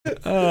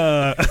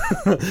All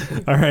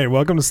right,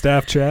 welcome to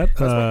Staff Chat.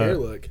 How's my hair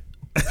look?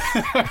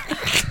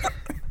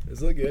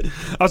 Does it look good?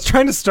 I was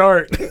trying to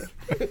start.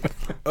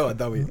 Oh, I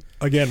thought we...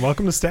 Again,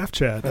 welcome to Staff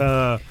Chat.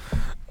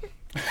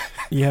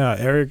 Yeah,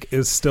 Eric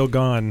is still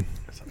gone.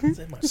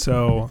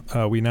 So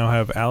we now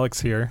have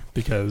Alex here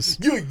because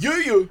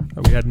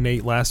we had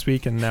Nate last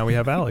week, and now we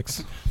have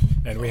Alex.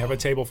 And we have a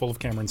table full of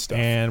Cameron's stuff.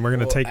 And we're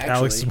going to take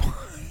Alex...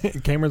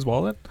 Cameron's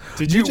wallet?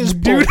 Did you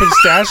just pull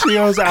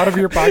pistachios out of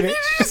your pocket? You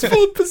just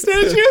pulled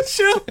pistachio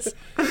shells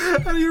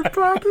out of your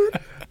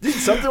pocket? Dude,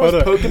 something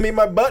was poking me in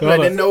my butt, and I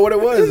didn't know what it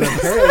was.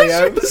 Apparently, I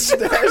have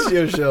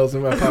pistachio shells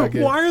in my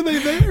pocket. Why are they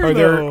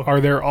there, Are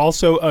there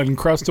also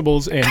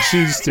Uncrustables and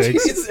cheese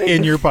sticks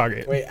in your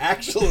pocket? Wait,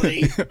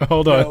 actually...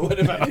 Hold on. No, what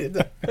if I did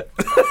that?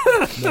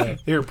 No.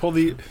 Here, pull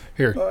the...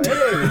 Here. Oh,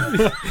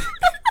 hey.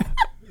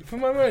 Put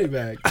my money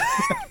back.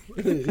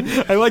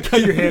 I like how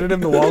you handed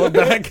him the wallet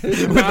back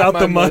without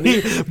the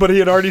money, but he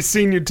had already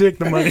seen you take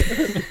the money.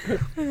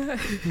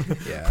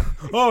 Yeah.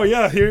 Oh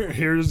yeah,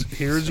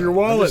 here's your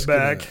wallet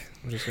back.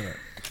 I'm just gonna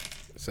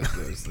set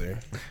those there.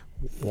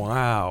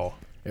 Wow.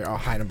 Here, I'll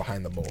hide them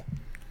behind the bowl.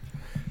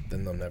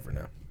 Then they'll never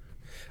know.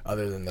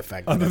 Other than the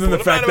fact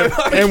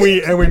that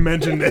and we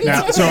mentioned it.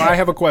 Now, so I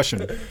have a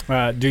question.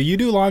 Do you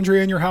do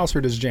laundry in your house, or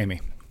does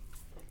Jamie?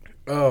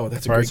 Oh,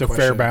 that's a or great it's a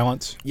question. fair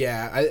balance.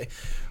 Yeah,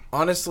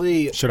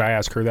 honestly, should I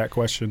ask her that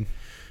question?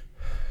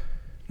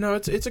 No,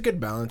 it's a good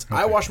balance. Okay.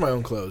 I wash my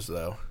own clothes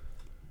though.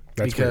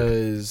 That's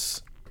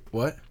because weird.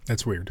 What?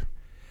 That's weird.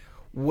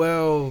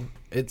 Well,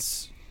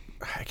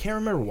 I can't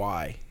remember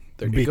why.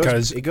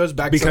 It goes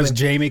back because to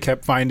Jamie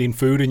kept finding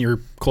food in your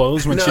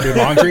clothes when she did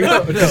laundry.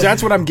 Because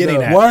that's what I'm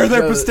getting at. Why are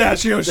there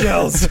pistachio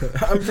shells?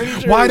 I'm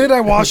pretty sure. Why did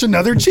I wash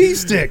another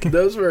cheese stick?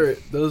 Those were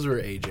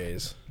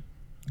AJ's.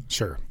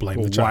 Sure,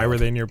 blame the child. Why were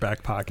they in your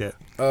back pocket?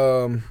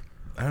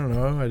 I don't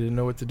know. I didn't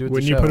know what to do with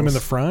Wouldn't the you put them in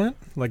shells. the front?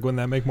 Like, wouldn't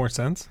that make more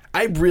sense?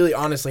 I really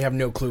honestly have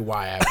no clue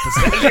why I have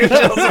pistachio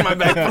shells in my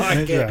back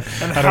pocket. Yeah.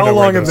 And how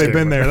long have they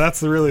been there?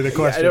 That's really the Yeah,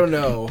 question. I don't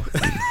know.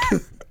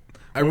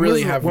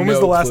 When was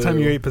the last time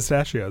you ate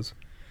pistachios?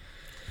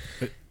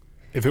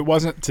 If it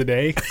wasn't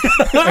today,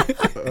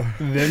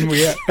 then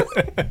we...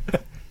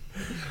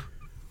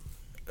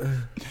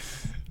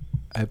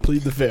 I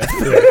plead the fifth.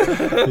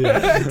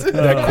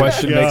 That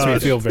question makes me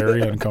feel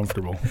very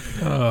uncomfortable.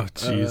 Oh,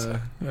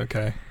 jeez.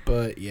 Okay.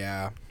 But,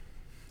 yeah.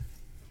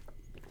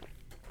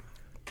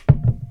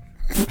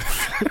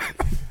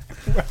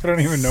 I don't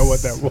even know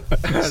what that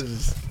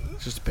was.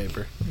 Just a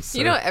paper. So,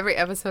 you know, every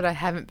episode I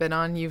haven't been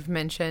on, you've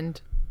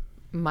mentioned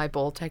my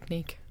bowl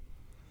technique.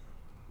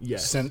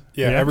 Yes.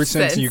 Ever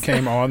since you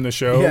came on the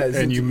show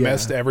and you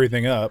messed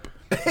everything up.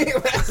 Every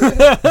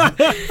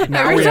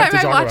time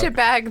I watch it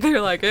back, they're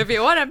like, if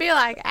you want to be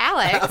like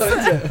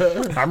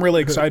Alex. I'm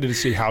really excited to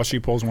see how she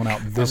pulls one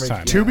out this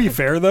time. To be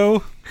fair,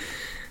 though,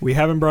 we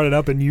haven't brought it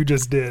up and you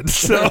just did.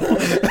 So,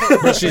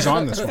 but she's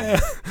on this one.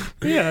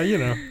 Yeah, you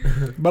know.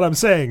 But I'm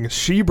saying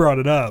she brought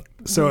it up.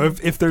 So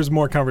if there's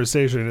more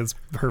conversation, it's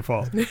her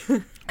fault.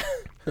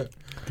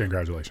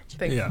 Congratulations.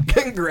 Thank you.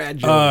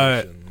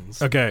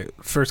 Congratulations. Okay,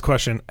 first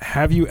question.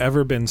 Have you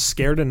ever been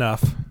scared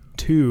enough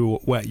to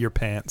wet your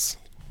pants?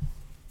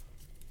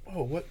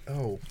 Oh, what?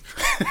 Oh.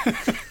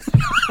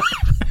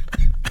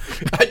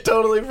 I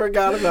totally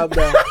forgot about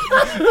that.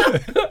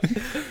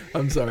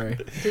 I'm sorry.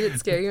 Did it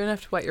scare you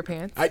enough to wet your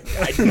pants?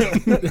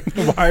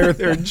 Why are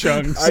there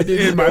chunks I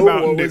didn't in my know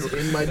Mountain what Dew? was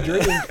in my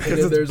drink. And then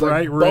it's there's like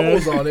bright red.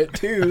 bubbles on it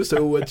too,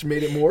 so which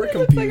made it more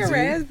confusing. Like a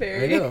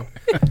raspberry. I know.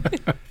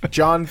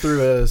 John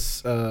threw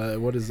us,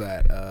 what is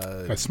that?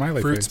 A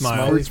smiley Fruit face.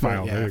 smile. Fruit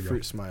smile. Yeah, There you go.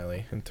 fruit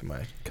smiley into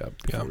my cup.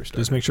 Yeah. before we started.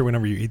 Just make sure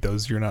whenever you eat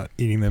those, you're not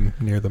eating them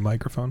near the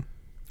microphone.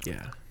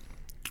 Yeah.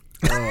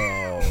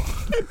 Oh.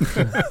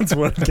 That's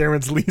one of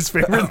Cameron's least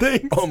favorite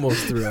things.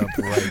 Almost threw up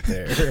right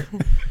there.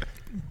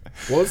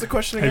 What was the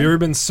question again? Have you ever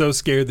been so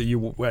scared that you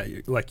wet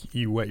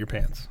your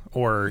pants,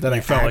 or That you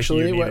I felt like you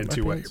actually wet needed my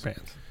to wet pants? your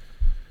pants?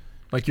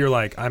 Like you're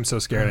like, I'm so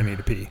scared I need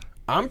to pee.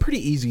 I'm pretty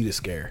easy to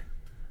scare.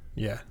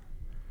 Yeah.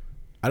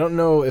 I don't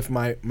know if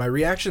my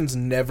reaction's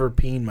never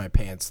peeing my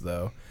pants,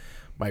 though.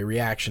 My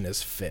reaction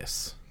is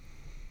fists,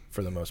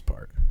 for the most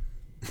part.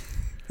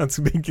 That's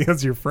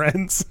because you're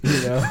friends.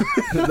 You know?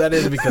 That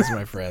is because of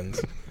my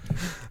friends.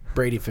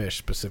 Brady Fish,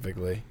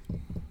 specifically.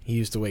 He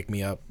used to wake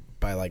me up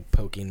by, like,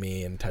 poking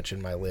me and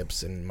touching my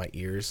lips and my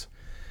ears.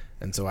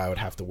 And so I would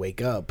have to wake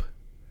up,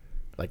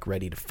 like,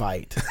 ready to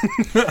fight.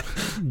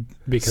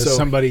 Because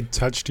somebody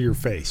touched your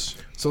face.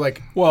 So,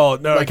 like... Well,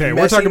 no, like okay,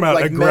 we're talking about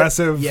like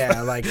aggressive.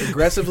 like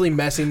aggressively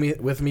messing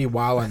with me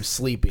while I'm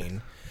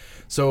sleeping.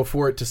 So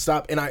for it to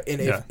stop,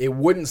 if it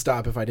wouldn't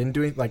stop if I didn't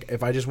do it, like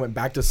if I just went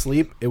back to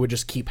sleep, it would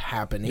just keep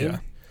happening. Yeah.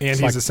 And It's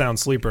he's like- a sound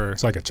sleeper.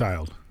 It's like a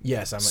child.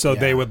 Yes,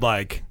 They would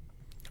like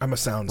I'm a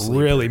sound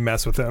sleeper. really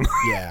mess with him.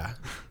 Yeah.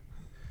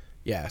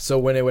 Yeah. So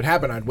when it would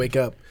happen, I'd wake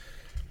up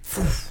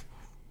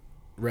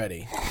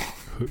ready.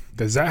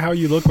 Is that how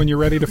you look when you're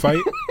ready to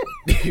fight?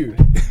 Dude,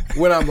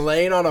 when I'm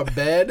laying on a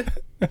bed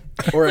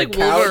or Like a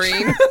couch,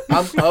 Wolverine.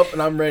 I'm up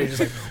and I'm ready.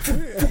 Just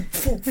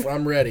like,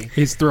 I'm ready.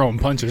 He's throwing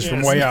punches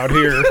from way out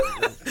here.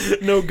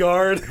 No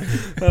guard.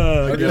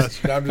 Oh,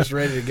 I'm just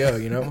ready to go,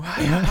 you know?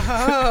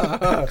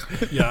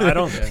 Yeah, I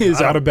don't.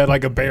 He's out of bed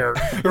like a bear.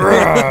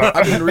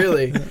 I mean,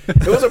 really.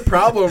 It was a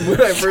problem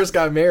when I first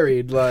got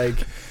married.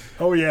 Like,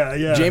 Oh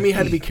yeah. Jamie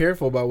had to be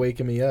careful about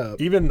waking me up.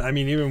 Even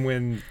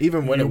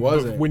when it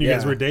wasn't. When you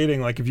guys were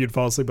dating, like if you'd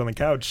fall asleep on the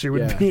couch, she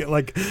would be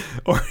like,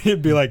 or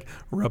he'd be like,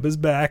 rub his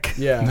back.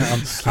 Yeah.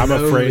 I'm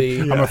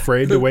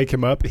afraid to wake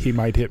him up. He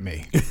might hit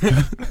me.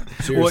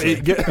 Well,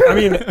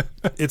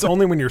 it's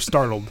only when you're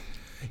startled.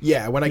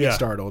 Yeah, when I get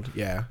startled.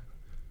 Yeah.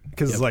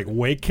 Because it's like,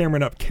 wake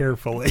Cameron up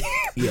carefully.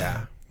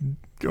 Yeah.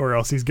 Or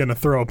else he's gonna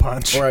throw a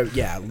punch. Or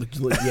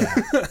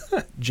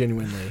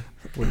genuinely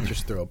would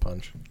just throw a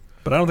punch.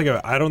 But I don't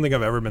think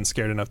I've ever been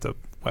scared enough to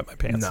wet my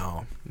pants.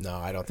 No,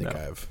 I don't think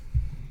I've.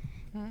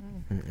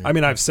 I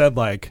mean, I've said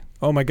like,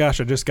 "Oh my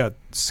gosh, I just got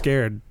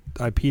scared.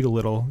 I peed a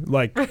little,"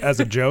 like as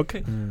a joke.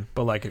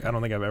 But like, I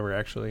don't think I've ever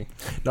actually.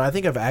 No, I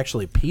think I've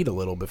actually peed a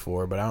little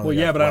before, but I don't.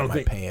 I've but I don't my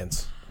think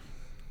pants.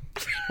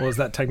 Well, is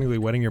that technically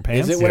wetting your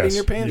pants? Is it wetting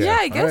your pants? Yeah,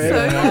 I guess so.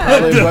 I've Yeah.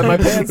 probably wet my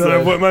pants.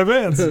 I've wet my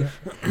pants.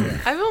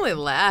 I've only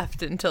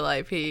laughed until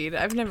I peed.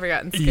 I've never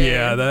gotten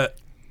scared. Yeah,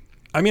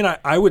 I mean,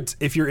 I would,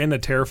 if you're in a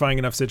terrifying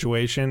enough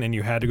situation and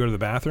you had to go to the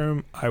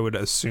bathroom, I would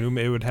assume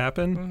it would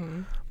happen.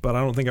 Mm-hmm. But I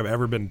don't think I've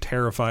ever been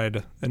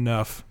terrified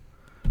enough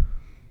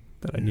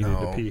that I needed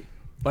to pee.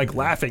 Like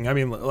laughing. I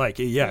mean, like,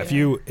 if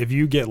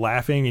you get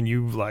laughing and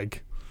you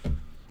like,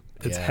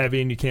 it's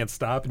heavy and you can't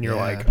stop and you're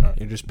like,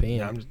 you're just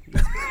peeing.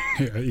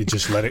 You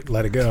just let it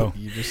go.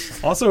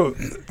 Also,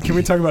 can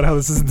we talk about how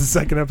this is the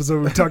second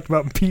episode we talked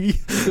about pee?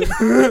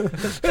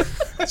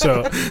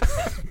 So,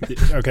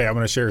 okay, I'm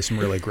going to share some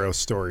really gross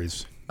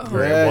stories.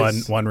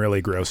 One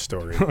really gross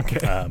story.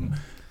 Okay.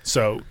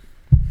 So,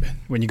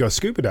 when you go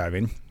scuba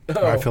diving,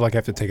 I feel like I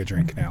have to take a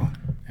drink now.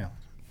 Yeah.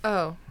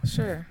 Oh,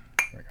 sure.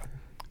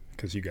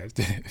 Because you guys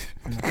did it.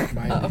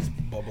 Mine's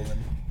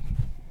bubbling.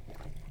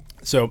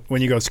 So,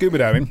 when you go scuba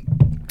diving,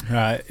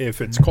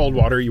 if it's cold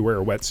water, you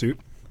wear a wetsuit.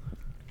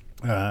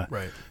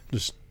 Right.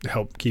 Just to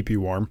help keep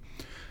you warm.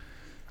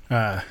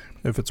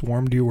 If it's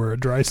warm, do you wear a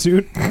dry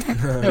suit?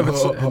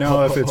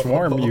 If it's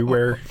warm, you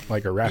wear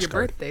like a rash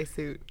guard. Birthday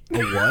suit. A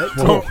what?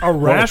 Oh, a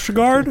rash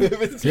guard?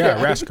 Yeah,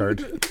 a rash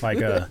guard. Like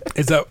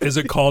is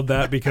it called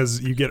that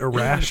because you get a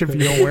rash if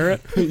you don't wear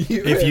it?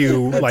 If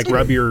you like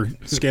rub your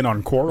skin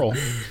on coral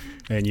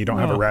and you don't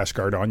have a rash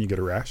guard on, you get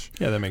a rash.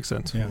 Yeah, that makes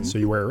sense. Yeah, so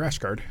you wear a rash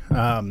guard.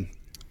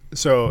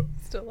 So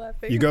Still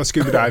laughing. you go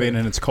scuba diving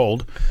and it's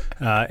cold,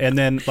 and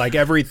then like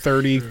every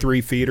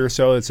 33 feet or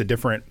so, it's a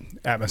different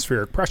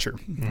atmospheric pressure,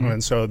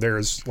 and so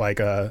there's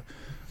like a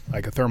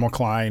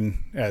thermocline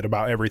at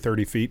about every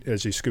 30 feet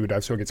as you scuba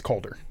dive, so it gets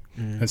colder,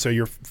 and so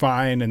you're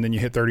fine, and then you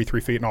hit 33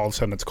 feet, and all of a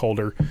sudden it's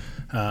colder.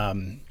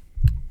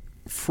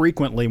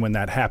 Frequently, when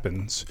that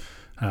happens,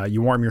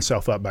 you warm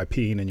yourself up by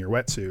peeing in your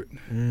wetsuit,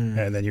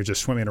 and then you're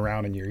just swimming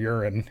around in your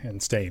urine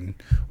and staying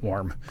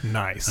warm.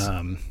 Nice.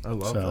 I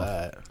love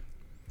that.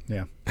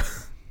 Yeah.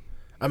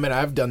 I mean,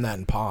 I've done that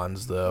in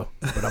ponds, though,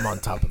 but I'm on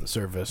top of the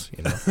surface,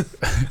 you know.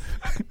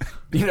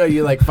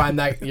 You like find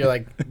that, you're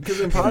like, because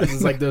in ponds,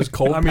 it's like those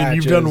cold patches.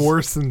 You've done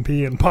worse than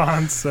pee in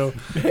ponds, so.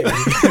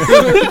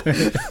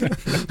 If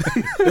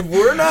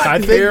we're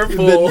not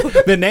careful.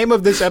 The name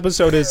of this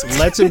episode is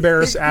Let's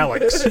Embarrass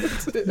Alex.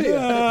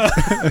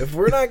 If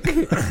we're not,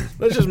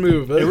 let's just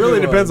move. It really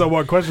depends on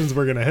what questions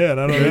we're going to hit.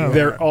 I don't know.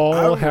 They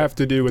all have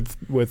to do with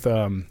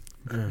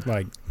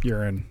like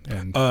urine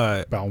and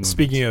bowel movements.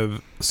 Speaking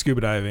of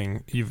scuba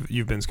diving,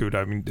 you've been scuba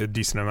diving a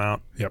decent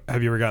amount. Yep.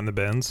 Have you ever gotten the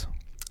bends?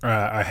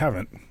 I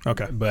haven't.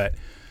 Okay. But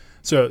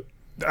so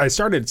I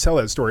started to tell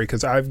that story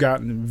because I've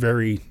gotten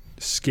very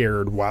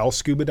scared while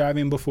scuba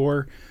diving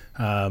before,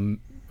 on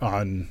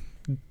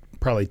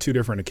probably 2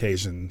 different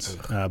occasions.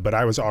 But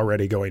I was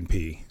already going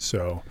pee,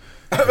 so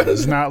it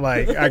was not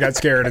like I got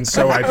scared and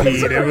so I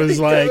peed. It was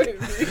like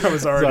I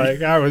was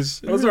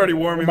already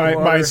warm.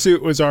 My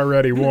suit was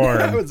already warm.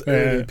 I was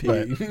already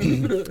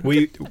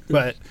peeing.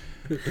 But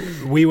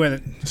we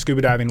went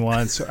scuba diving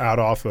once out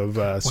off of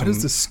Why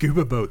does the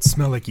scuba boat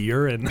smell like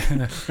urine?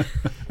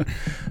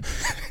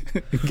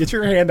 Get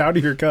your hand out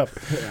of your cup.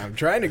 I'm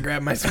trying to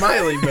grab my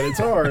smiley, but it's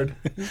hard.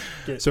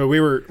 So we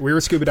were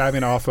scuba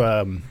diving off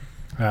this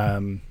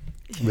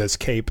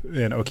cape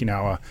in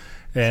Okinawa,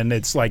 and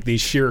it's like these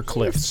sheer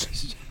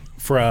cliffs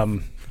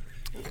from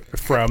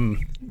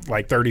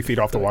like 30 feet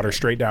off the water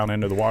straight down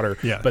into the water.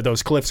 Yeah. But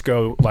those cliffs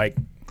go like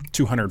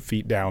 200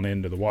 feet down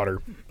into the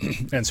water.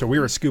 And so we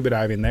were scuba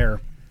diving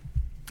there,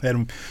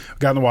 and we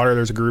got in the water.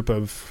 There's a group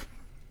of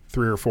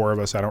 3 or 4 of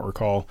us, I don't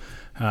recall.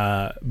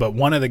 But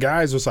one of the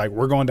guys was like,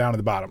 we're going down to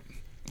the bottom.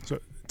 So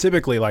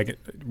typically, like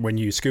when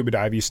you scuba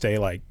dive, you stay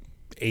like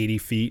 80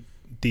 feet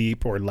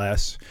deep or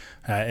less.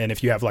 And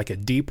if you have like a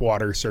deep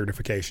water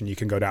certification, you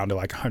can go down to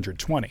like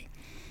 120.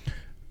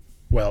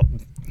 Well,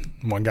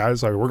 one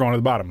guy's like, we're going to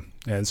the bottom.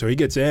 And so he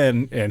gets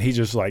in and he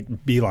just like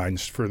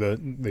beelines for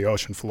the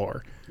ocean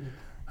floor.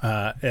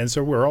 And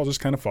so we're all just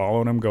kind of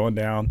following him, going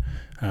down.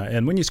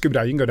 And when you scuba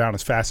dive, you can go down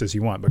as fast as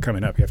you want, but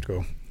coming up, you have to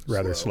go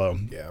rather slow.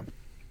 Yeah.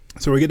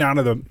 So we get down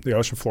to the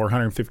ocean floor,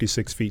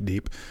 156 feet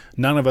deep.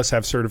 None of us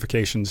have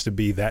certifications to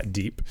be that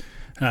deep.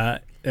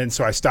 And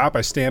so I stop,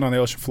 I stand on the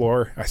ocean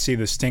floor. I see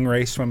the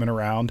stingray swimming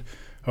around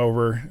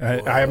over.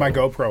 I have my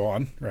GoPro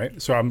on,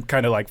 right? So I'm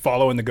kind of like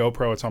following the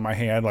GoPro. It's on my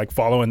hand, like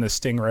following the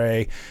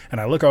stingray.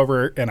 And I look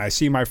over and I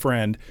see my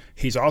friend.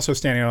 He's also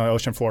standing on the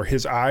ocean floor.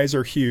 His eyes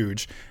are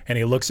huge. And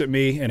he looks at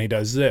me and he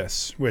does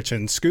this, which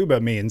in scuba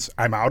means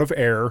I'm out of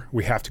air.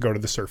 We have to go to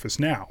the surface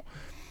now.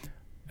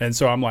 And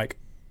so I'm like,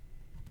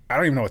 I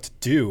don't even know what to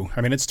do.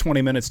 I mean, it's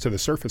 20 minutes to the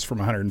surface from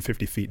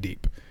 150 feet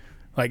deep.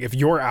 Like, if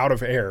you're out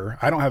of air,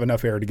 I don't have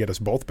enough air to get us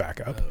both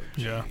back up.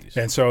 Yeah.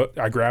 And so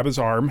I grab his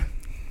arm,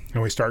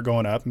 and we start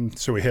going up. And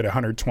so we hit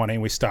 120,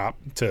 and we stop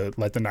to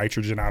let the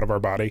nitrogen out of our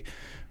body,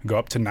 go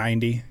up to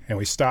 90, and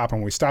we stop.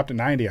 And when we stopped at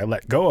 90, I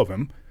let go of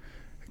him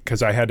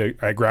because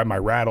I grabbed my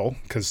rattle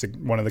because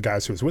one of the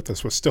guys who was with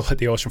us was still at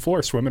the ocean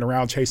floor swimming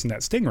around chasing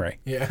that stingray.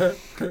 Yeah.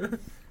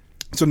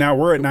 So now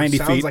we're at 90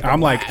 feet. Like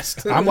I'm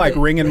like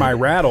ringing my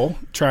rattle,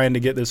 trying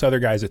to get this other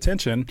guy's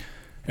attention.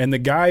 And the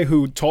guy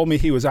who told me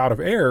he was out of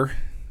air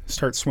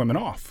starts swimming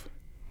off.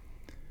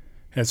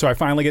 And so I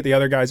finally get the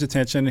other guy's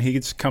attention.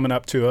 He's coming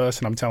up to us,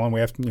 and I'm telling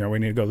him we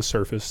need to go to the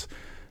surface.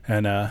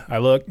 And I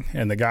look,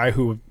 and the guy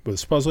who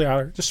was supposedly out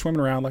there just swimming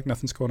around like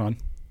nothing's going on.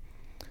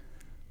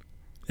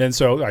 And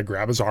so I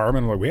grab his arm,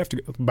 and we have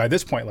to. By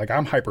this point, like,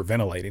 I'm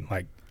hyperventilating.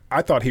 Like,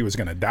 I thought he was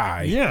going to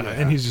die. Yeah,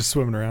 and he's just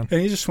swimming around.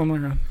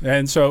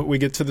 And so we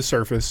get to the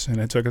surface, and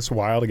it took us a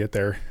while to get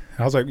there.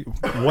 I was like,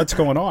 what's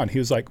going on? He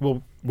was like,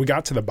 well, we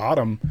got to the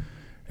bottom,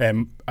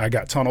 and I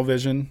got tunnel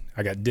vision.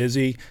 I got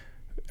dizzy.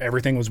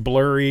 Everything was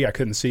blurry. I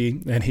couldn't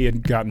see. And he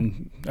had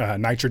gotten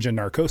nitrogen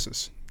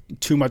narcosis,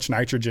 too much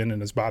nitrogen in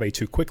his body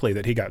too quickly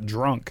that he got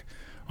drunk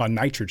on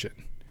nitrogen.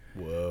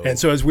 Whoa. And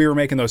so as we were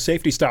making those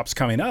safety stops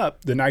coming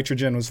up, the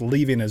nitrogen was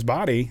leaving his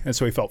body, and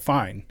so he felt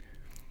fine.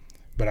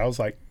 But I was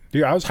like,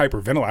 dude, I was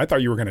hyperventilating. I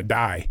thought you were going to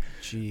die.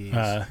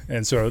 Jeez.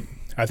 And so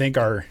I think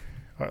our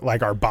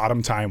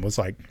bottom time was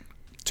like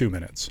 2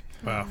 minutes.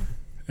 Wow.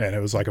 And it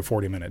was like a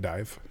 40-minute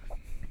dive.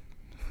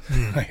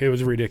 It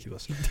was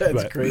ridiculous.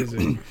 That's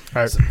crazy.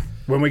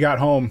 When we got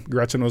home,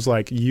 Gretchen was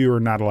like, you are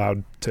not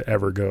allowed to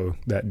ever go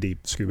that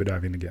deep scuba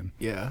diving again.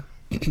 Yeah.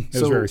 It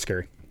was very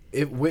scary.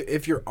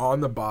 If you're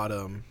on the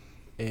bottom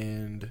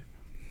and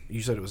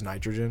you said it was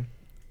nitrogen?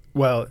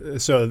 Well,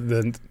 so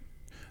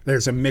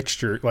there's a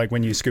mixture. Like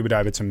when you scuba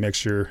dive, it's a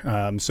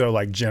mixture. So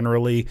like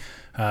generally,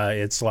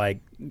 it's like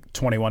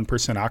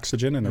 21%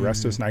 oxygen and the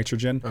rest is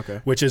nitrogen,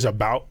 which is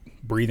about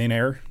breathing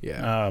air.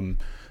 Yeah.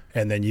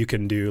 And then you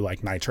can do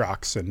like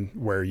nitrox and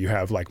where you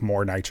have like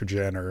more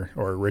nitrogen or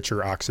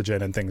richer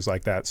oxygen and things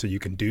like that. So you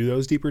can do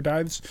those deeper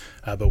dives.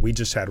 But we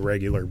just had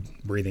regular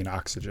breathing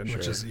oxygen.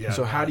 Which is,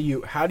 so how do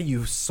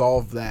you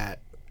solve that?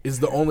 Is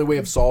the only way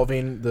of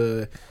solving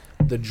the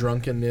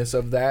drunkenness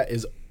of that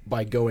is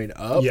by going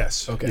up?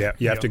 Yes. Okay. Yeah.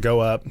 You have to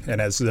go up,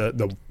 and as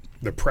the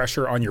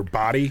pressure on your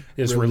body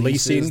is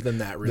releasing, then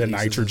that the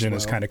nitrogen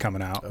is kind of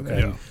coming out.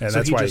 Okay. And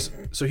that's why.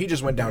 So he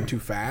just went down too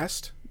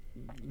fast?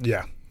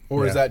 Yeah.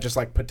 Or is that just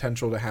like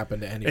potential to happen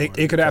to anyone?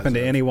 It could happen to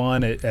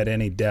anyone at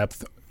any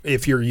depth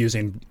if you're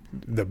using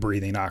the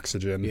breathing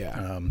oxygen.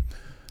 Yeah.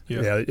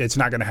 It's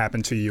not going to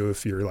happen to you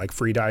if you're like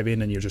free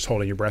diving and you're just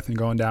holding your breath and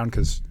going down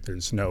because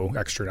there's no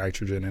extra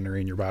nitrogen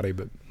entering your body.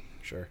 But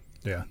sure.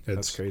 Yeah,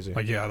 that's crazy.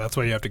 Like, that's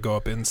why you have to go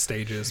up in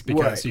stages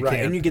because you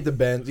can't. And you get the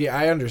bends. Yeah,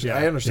 I understand.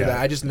 I understood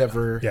that. I just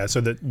never. Yeah, so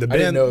the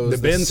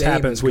bends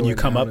happens when you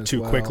come up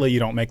too quickly.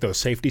 You don't make those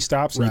safety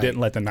stops. And you didn't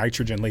let the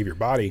nitrogen leave your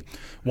body.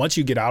 Once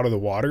you get out of the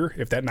water,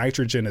 if that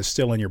nitrogen is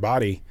still in your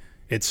body,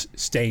 it's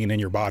staying in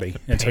your body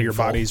until your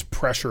body's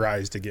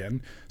pressurized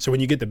again. So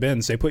when you get the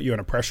bends, they put you in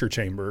a pressure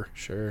chamber.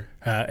 Sure.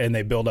 And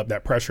they build up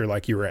that pressure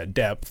like you were at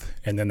depth,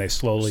 and then they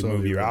slowly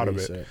move you out of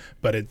it.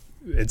 But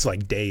it's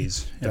like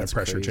days in a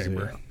pressure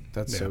chamber.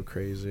 That's so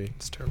crazy.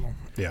 It's terrible.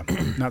 Yeah,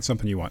 not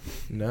something you want.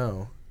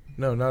 No,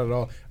 not at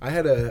all. I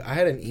had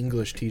an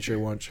English teacher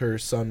once. Her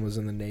son was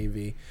in the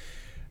Navy,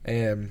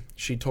 and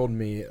she told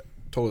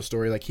a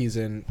story like he's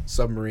in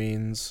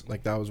submarines,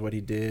 like that was what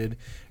he did,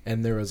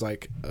 and there was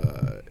like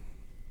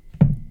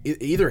it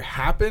either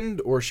happened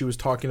or she was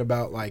talking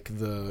about like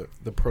the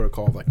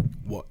protocol of like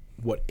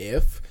what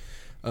if,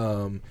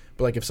 but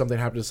like if something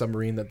happened to a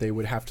submarine that they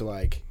would have to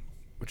like,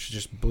 which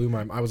just blew my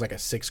mind. I was like a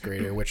 6th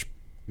grader, which.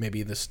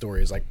 Maybe this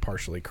story is like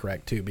partially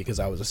correct too because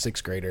I was a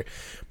 6th grader,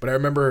 but I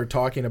remember her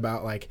talking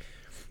about like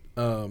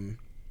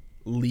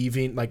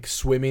leaving, like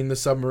swimming the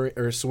submarine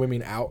or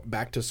swimming out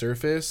back to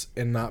surface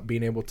and not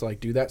being able to like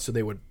do that, so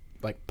they would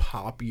like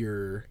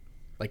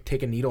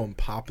take a needle and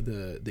pop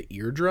the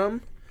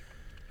eardrum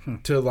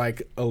to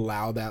like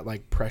allow that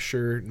like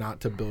pressure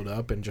not to build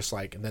up and just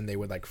like, and then they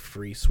would like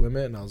free swim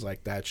it, and I was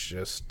like,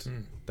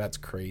 that's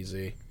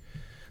crazy.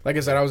 Like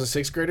I said, I was a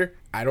 6th grader.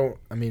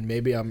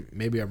 Maybe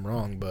I'm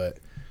wrong, but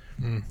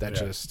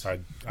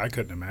I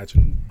couldn't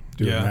imagine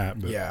doing that.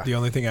 But. Yeah. The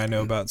only thing I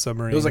know about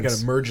submarines, it was like an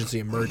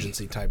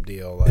emergency type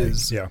deal. Like,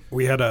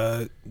 we had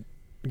a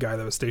guy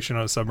that was stationed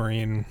on a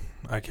submarine.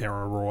 I can't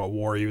remember what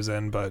war he was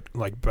in, but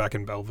like back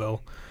in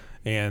Belleville,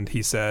 and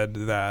he said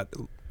that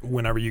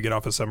whenever you get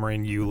off a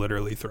submarine, you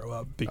literally throw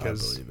up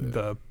because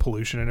the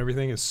pollution and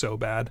everything is so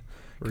bad.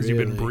 Because you've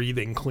been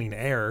breathing clean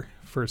air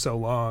for so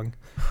long,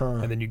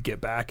 and then you get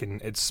back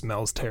and it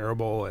smells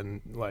terrible and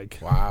like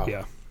wow.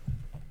 Yeah,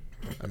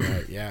 I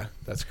mean, yeah,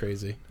 that's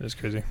crazy. it's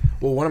crazy.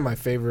 Well, one of my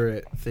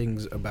favorite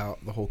things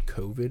about the whole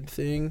COVID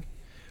thing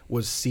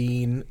was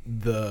seeing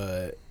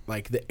the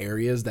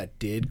areas that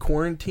did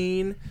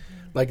quarantine.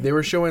 Like they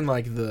were showing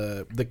like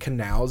the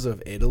canals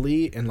of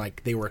Italy, and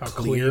like they were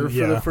clear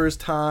for the first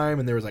time,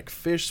 and there was like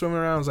fish swimming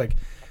around. I was like,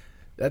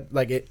 that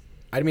like it.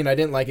 I mean, I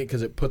didn't like it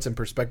because it puts in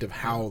perspective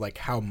how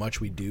much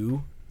we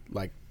do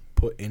like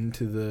put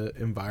into the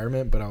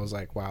environment. But I was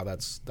like, wow,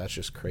 that's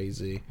just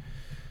crazy.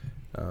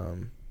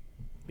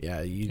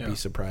 Yeah, you'd be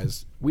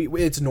surprised. We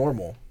it's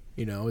normal,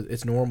 you know,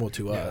 it's normal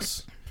to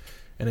us.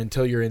 And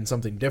until you're in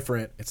something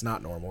different, it's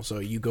not normal. So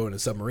you go in a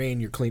submarine,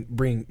 you're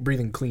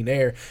breathing clean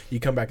air. You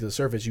come back to the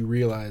surface, you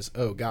realize,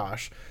 oh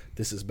gosh,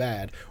 this is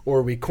bad.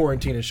 Or we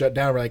quarantine and shut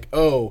down. We're like,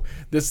 oh,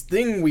 this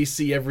thing we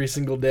see every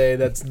single day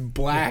that's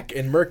black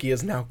and murky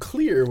is now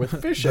clear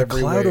with fish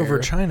everywhere. The cloud over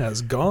China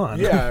is gone.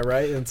 Yeah,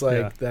 right. And it's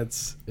like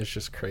it's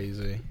just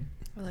crazy.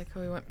 I like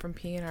how we went from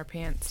peeing in our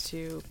pants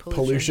to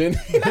pollution.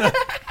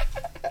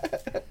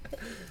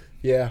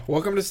 Yeah,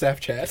 welcome to Staff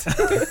Chat.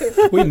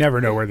 We never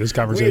know where this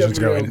conversation's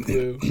going. No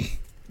clue.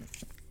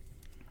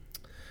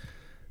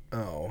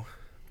 Oh,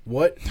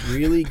 what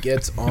really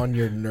gets on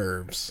your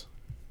nerves?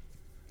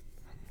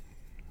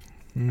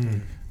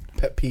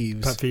 Pet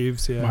peeves. Pet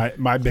peeves, yeah.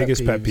 My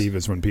biggest pet peeve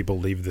is when people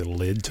leave the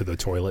lid to the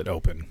toilet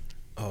open.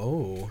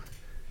 Oh.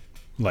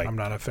 Like I'm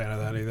not a fan of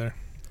that either.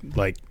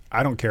 Like,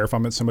 I don't care if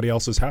I'm at somebody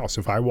else's house.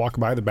 If I walk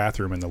by the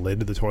bathroom and the lid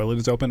to the toilet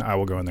is open, I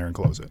will go in there and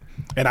close it.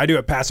 And I do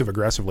it passive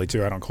aggressively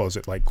too. I don't close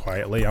it like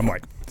quietly. I'm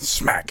like,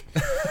 smack.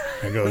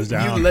 It goes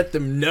down. You let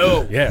them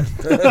know. Yeah.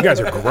 You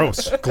guys are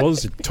gross.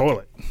 Close the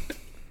toilet.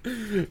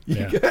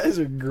 You guys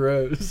are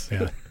gross.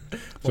 Yeah.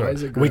 Why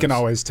is it gross? We can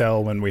always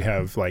tell when we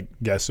have like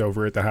guests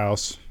over at the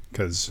house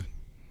because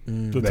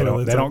they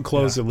don't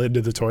close the lid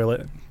to the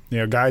toilet. You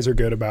know, guys are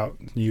good about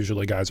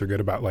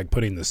like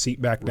putting the seat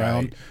back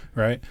down,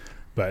 right?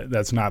 But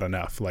that's not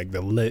enough. Like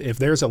the lid, if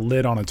there's a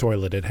lid on a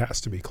toilet, it has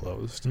to be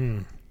closed.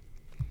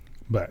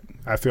 But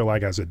I feel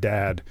like as a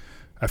dad,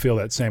 I feel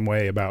that same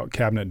way about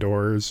cabinet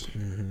doors.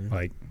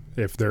 Like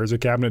if there's a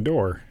cabinet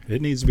door,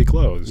 it needs to be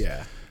closed.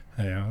 Yeah.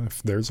 You know,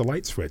 if there's a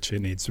light switch, it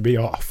needs to be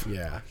off.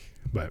 Yeah.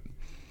 But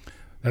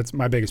that's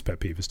my biggest pet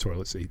peeve is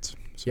toilet seats.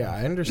 So. Yeah,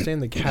 I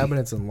understand the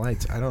cabinets and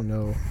lights. I don't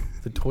know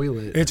the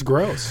toilet. It's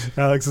gross.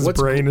 Alex's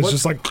brain is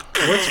just like,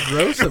 what's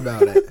gross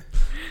about it?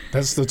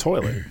 That's the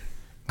toilet.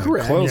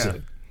 Correct. Close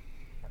it.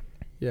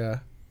 Yeah.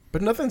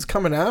 But nothing's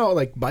coming out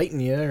like biting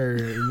you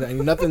or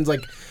nothing's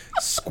like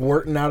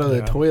squirting out of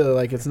the toilet.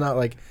 Like it's not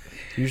like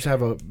you just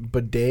have a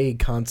bidet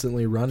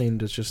constantly running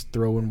that's just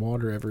throwing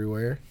water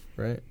everywhere,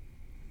 right?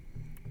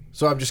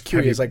 So I'm just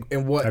curious, have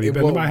you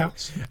been to my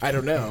house? I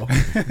don't know.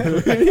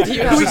 Do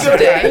you have a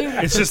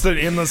bidet? It's just an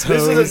endless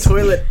hose. This is a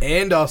toilet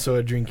and also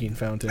a drinking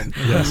fountain.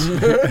 Yes.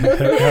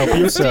 Help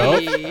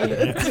yourself.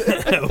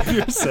 Help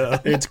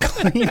yourself. It's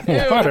clean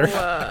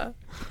water.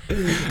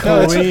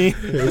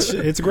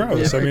 It's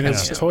gross. I mean,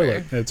 it's a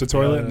toilet. It's a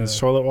toilet and it's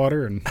toilet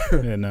water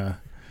and I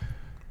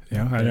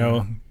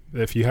know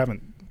if you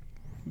haven't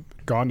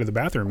gone to the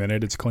bathroom in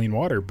it, it's clean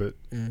water, but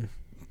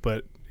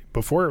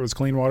before it was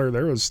clean water,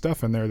 there was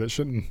stuff in there that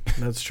shouldn't.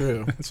 That's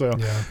true. So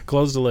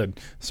close the lid.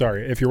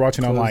 Sorry, if you're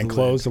watching online,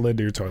 close the lid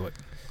to your toilet.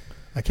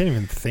 I can't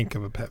even think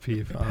of a pet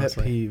peeve.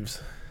 Honestly. Pet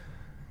peeves.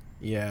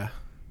 Yeah.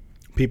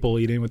 People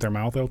eating with their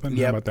mouth open.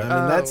 Yeah, How about that?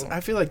 I mean, I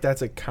feel like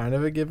that's a kind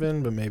of a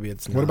given, but maybe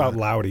it's not. What about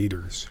loud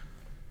eaters?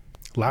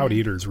 Loud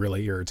eaters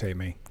really irritate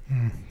me.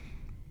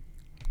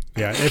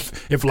 Yeah,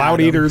 if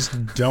loud eaters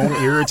don't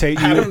irritate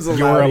you,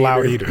 you're a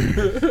loud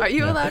eater. Are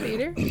you a loud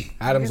eater?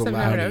 Adam's a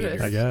loud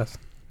eater. I guess.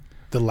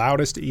 The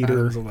loudest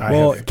eater.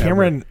 Well,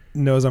 Cameron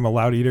knows I'm a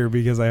loud eater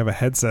because I have a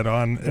headset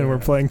on and we're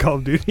playing Call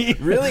of Duty.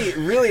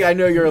 Really, I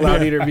know you're a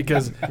loud eater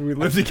because we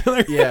live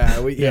together.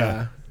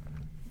 Yeah.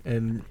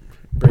 And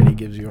Brady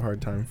gives you a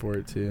hard time for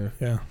it too.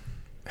 Yeah.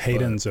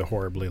 Hayden's a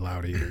horribly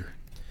loud eater.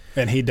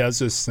 And he does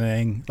this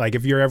thing, like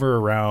if you're ever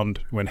around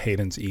when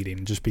Hayden's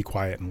eating, just be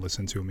quiet and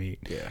listen to him eat.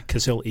 Yeah.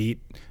 Because he'll eat,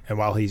 and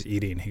while he's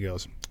eating, he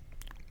goes,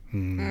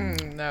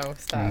 no,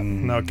 stop.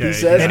 Okay. He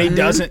says, and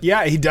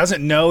he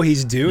doesn't know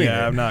he's doing it.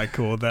 Yeah, I'm not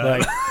cool with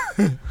that.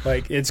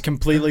 Like it's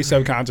completely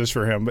subconscious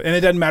for him. And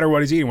it doesn't matter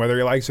what he's eating, whether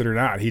he likes it or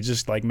not. He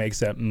just like makes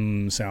that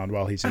sound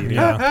while he's eating.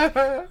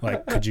 Yeah.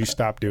 Like, could you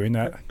stop doing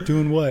that?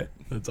 Doing what?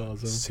 That's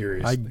awesome.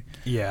 Seriously.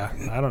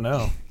 I don't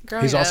know.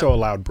 He's also a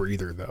loud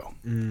breather, though.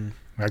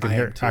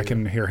 I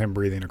can hear him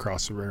breathing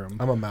across the room.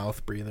 I'm a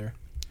mouth breather.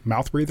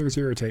 Mouth breathers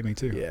irritate me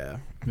too. Yeah.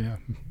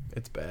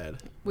 It's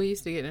bad. We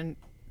used to get in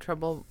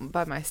trouble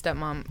by my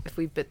stepmom if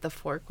we bit the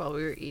fork while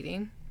we were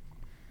eating.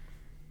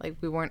 Like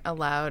we weren't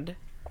allowed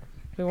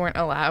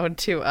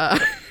to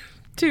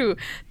to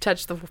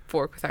touch the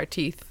fork with our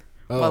teeth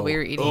while we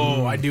were eating.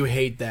 Oh, I do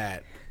hate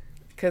that.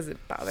 because it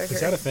bothered her.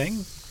 Is that a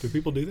thing? Do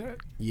people do that?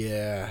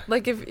 Yeah.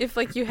 Like if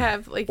like you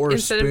have like Or a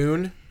instead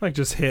spoon. Like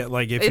just hit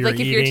like if of you're like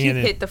if eating your teeth and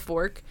hit the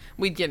fork,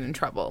 we'd get in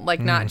trouble. Like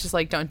not just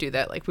like don't do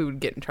that. Like we would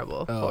get in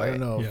trouble Oh, for I it. don't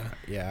know. Yeah.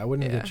 Yeah, I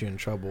wouldn't Yeah. get you in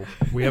trouble.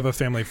 we have a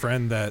family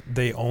friend that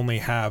they only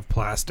have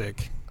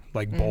plastic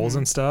like bowls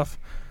and stuff,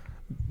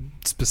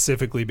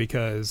 specifically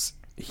because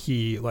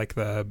he like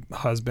the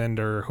husband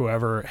or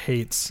whoever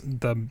hates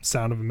the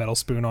sound of a metal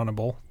spoon on a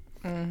bowl.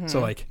 So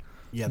like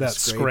Yeah, that the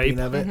scraping scrape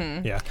of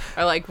it. yeah.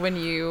 Or like when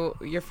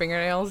your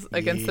fingernails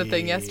against the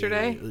thing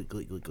yesterday.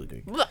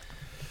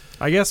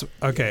 I guess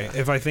okay,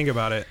 if I think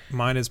about it,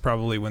 mine is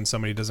probably when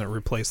somebody doesn't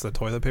replace the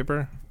toilet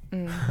paper.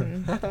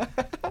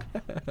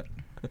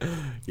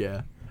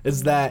 Yeah.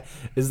 Is that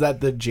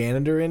the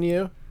janitor in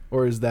you?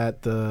 Or is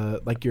that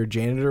the like your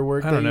janitor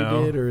work I that don't you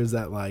know. did? Or is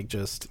that like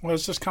just Well,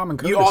 it's just common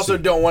courtesy. you also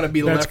don't want to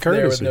be That's left there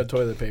with courtesy. no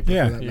toilet paper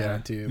Yeah. for that Yeah.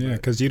 matter too. Yeah, but-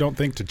 because you don't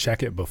think to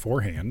check it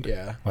beforehand.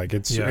 yeah. Like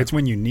it's Yeah. it's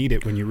when you need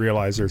it when you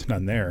realize there's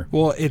none there.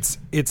 Well, it's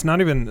not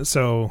even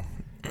so.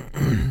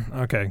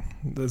 Okay,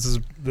 this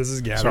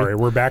is Gabby. Sorry,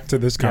 we're back to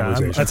this Yeah, I'm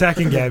conversation.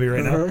 attacking Gabby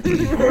right now.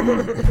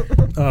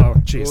 Oh,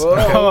 jeez.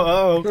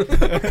 Whoa.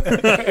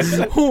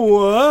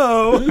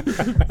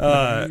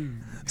 Whoa.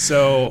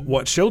 So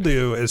what she'll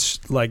do is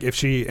like if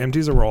she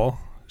empties a roll,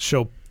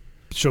 she'll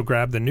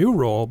grab the new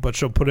roll, but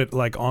she'll put it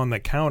like on the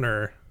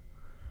counter,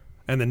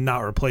 and then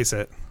not replace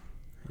it.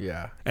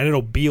 Yeah. And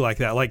it'll be like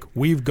that. Like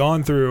we've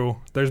gone through.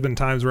 There's been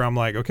times where I'm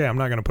like, okay, I'm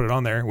not going to put it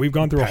on there. We've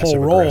gone through a whole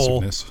Passive roll,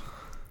 aggressiveness.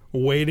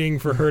 waiting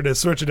for her to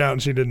switch it out,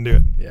 and she didn't do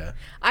it. Yeah.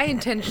 I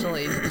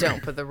intentionally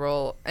don't put the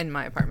roll in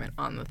my apartment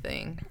on the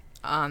thing,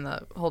 on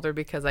the holder,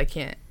 because I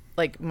can't.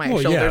 Like my Well,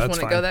 yeah, shoulders that's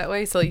wouldn't go fine. that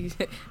way. So if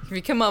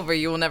you come over,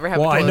 you will never have.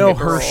 Well, a I toilet know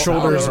paper her roll on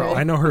shoulders. the roll.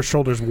 I know her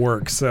shoulders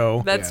work.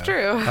 So That's Yeah.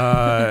 true.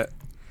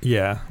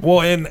 yeah.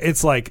 Well, and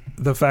it's like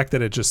the fact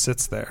that it just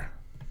sits there,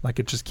 like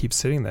it just keeps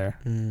sitting there,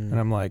 and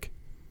I'm like,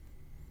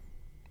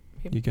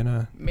 you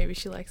gonna? Maybe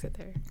she likes it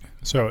there.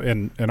 So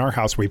in our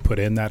house, we put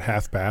in that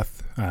half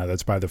bath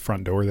that's by the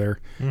front door there,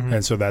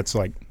 and so that's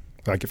like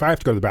if I have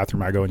to go to the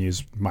bathroom, I go and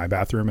use my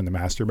bathroom in the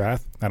master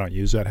bath. I don't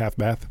use that half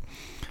bath.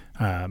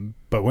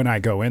 But when I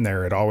go in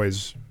there, it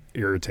always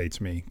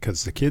irritates me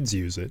because the kids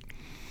use it,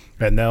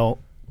 and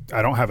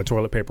I don't have a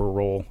toilet paper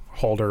roll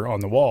holder on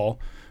the wall,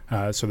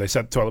 so they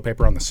set the toilet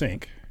paper on the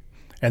sink,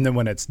 and then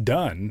when it's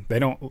done, they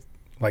don't.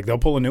 Like they'll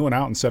pull a new one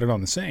out and set it on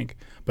the sink,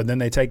 but then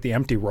they take the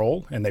empty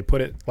roll and they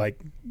put it like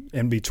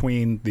in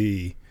between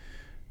the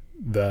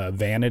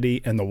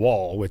vanity and the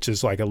wall, which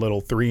is like a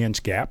little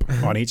 3-inch gap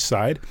on each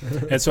side.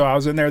 And so I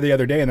was in there the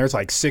other day and there's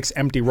like 6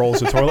 empty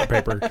rolls of toilet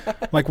paper.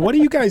 Like, what are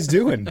you guys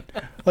doing?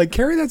 Like,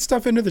 carry that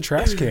stuff into the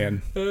trash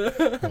can.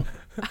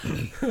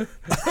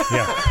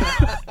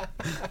 Yeah.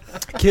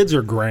 Kids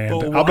are grand.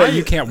 Well, I'll why- bet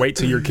you can't wait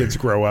till your kids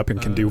grow up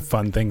and can do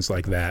fun things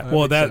like that.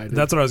 Well, excited.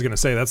 that's what I was gonna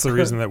say. That's the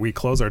reason that we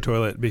close our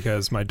toilet,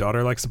 because my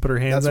daughter likes to put her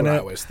hands That's in what it,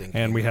 I was thinking.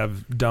 and we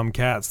have dumb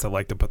cats that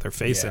like to put their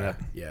face in it.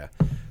 Yeah.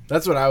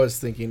 That's what I was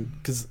thinking.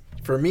 Because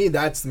for me,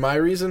 that's my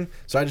reason.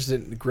 So I just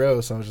didn't grow.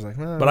 So I was just like,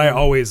 well, But I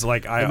always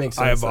like That makes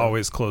sense, I've though.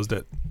 always closed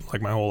it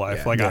like my whole life.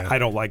 Yeah. Like Yeah. I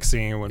don't like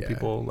seeing when Yeah.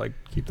 people like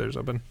keep theirs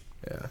open.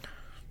 Yeah.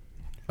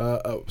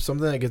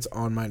 Something that gets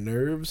on my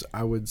nerves,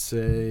 I would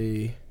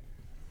say.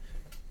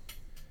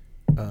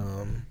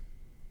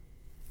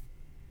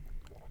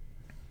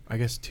 I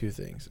guess 2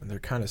 things, and they're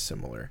kind of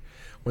similar.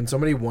 When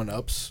somebody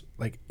one-ups,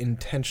 like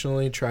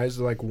intentionally tries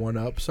to like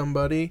one-up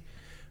somebody,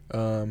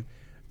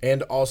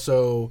 and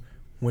also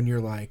when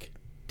you're like,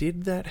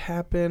 did that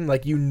happen?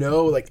 Like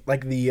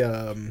like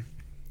the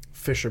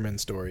fisherman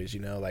stories,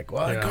 like,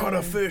 well, Yeah. I caught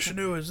a fish and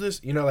it was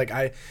this, like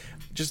I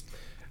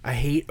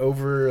hate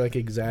over like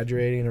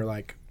exaggerating or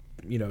like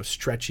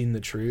stretching the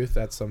truth.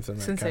 That's something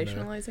that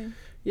Sensationalizing.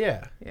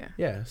 yeah,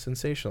 Yeah.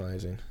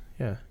 sensationalizing.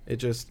 Yeah, I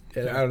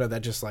don't know.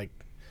 That just like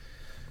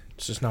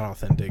it's just not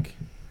authentic.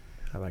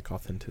 I like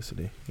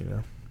authenticity,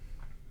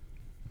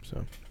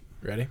 So,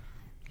 ready?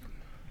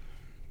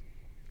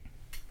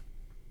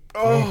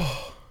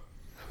 Oh,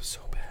 that was so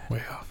bad.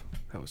 Way off.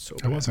 That was so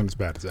It bad. wasn't as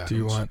bad as that. Do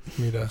you want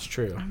me to? That's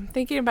true. I'm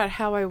thinking about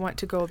how I want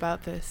to go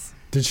about this.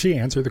 Did she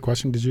answer the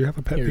question? Did you have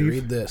a pet Here, peeve?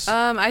 read this.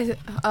 I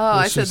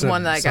she said said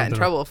one that I got in something.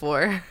 trouble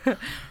for,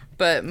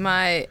 but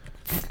my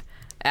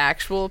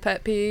actual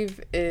pet peeve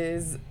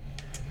is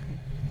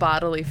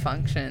bodily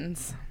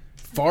functions.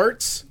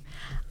 Farts?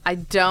 I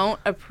don't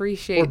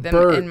appreciate Or them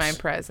in burps. my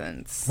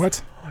presence.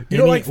 What? You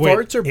don't like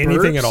farts or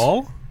anything burps? at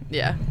all?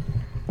 Yeah.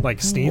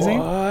 Like sneezing?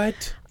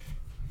 What?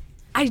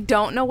 I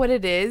don't know what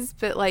it is,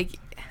 but like,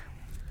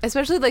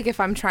 especially like if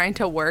I'm trying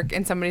to work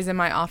and somebody's in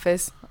my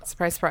office,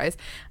 surprise, surprise,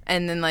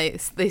 and then like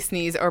they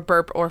sneeze or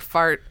burp or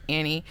fart,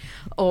 Annie,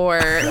 or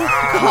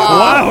cough.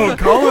 Wow,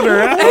 calling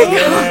her out.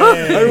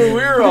 I mean,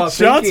 we were all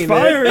Shots thinking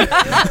fired.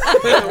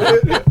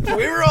 it.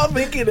 We were all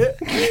thinking it.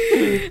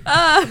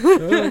 I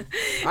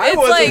It's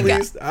was like- at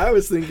least. I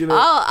was thinking it.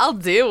 I'll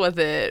deal with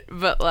it,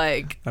 but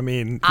like I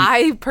mean,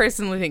 I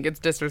personally think it's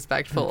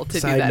disrespectful to do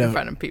Side that in note,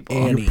 front of people.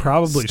 Annie,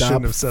 probably stop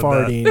shouldn't have said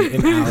that. farting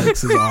in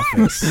Alex's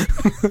office.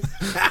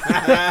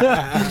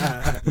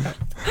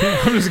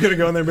 I'm just gonna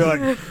go in there and be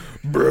like,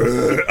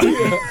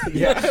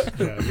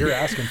 Yeah, you're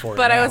asking for it.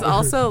 But I now. was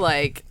also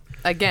like,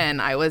 again,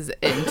 I was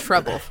in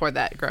trouble for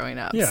that growing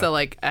up. Yeah. So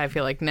like, I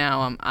feel like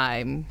now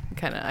I'm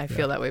kind of I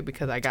feel that way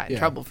because I got in Yeah.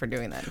 trouble for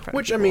doing that. In front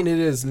Which of I mean, it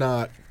is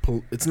not.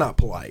 It's not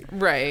polite.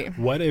 right?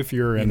 What if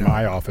you're in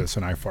my office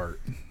and I fart?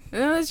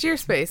 No, it's your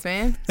space,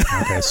 man.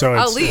 Okay, so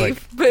it's I'll leave, like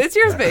but it's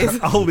your space.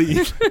 I'll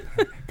leave.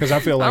 because I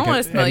feel I like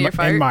wanna smell your in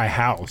fart. my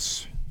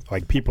house,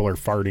 like people are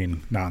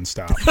farting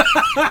nonstop.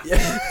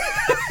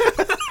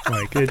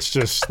 Like it's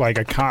just like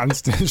a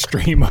constant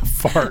stream of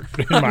fart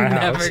in my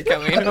house. Never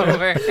coming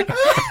over.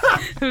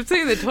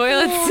 Between the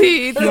toilet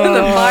seats and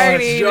the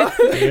party.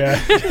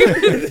 Yeah,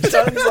 It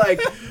sounds like,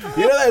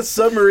 you know that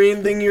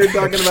submarine thing you were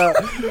talking about?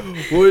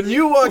 When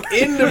you walk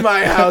into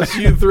my house,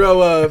 you throw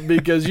up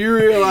because you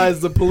realize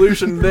the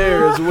pollution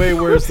there is way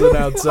worse than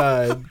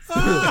outside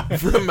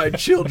from my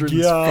children's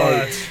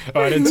farts.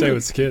 Oh, I didn't say it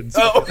was kids.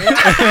 Oh,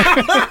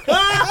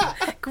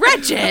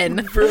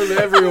 Gretchen. from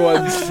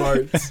everyone's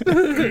farts.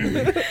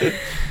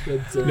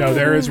 That's, No,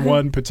 there is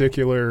one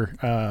particular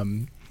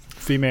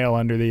female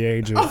under the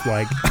age of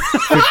like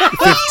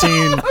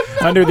 15.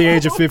 Under the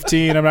age of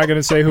 15, I'm not going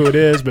to say who it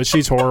is, but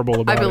she's horrible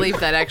about I it. believe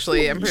that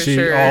actually. I'm pretty She-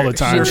 sure all the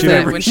time. She She said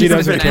never- when she she's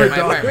doesn't living in my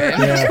care.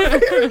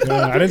 apartment.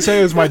 Yeah. I didn't say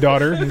it was my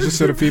daughter. I just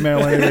said a female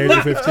under the age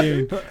of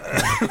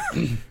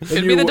 15.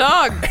 Should be the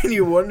dog. And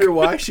you wonder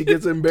why she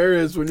gets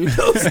embarrassed when you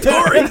tell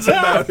stories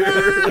about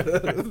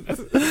her.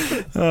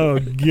 Oh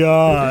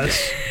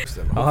gosh.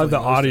 I'll have the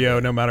audio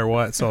no matter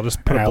what, so I'll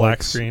just put a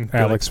black screen. Be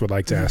like, Alex would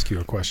like to ask you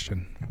a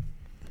question.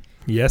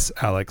 yes,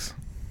 Alex.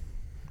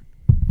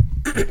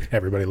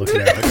 Everybody look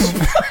at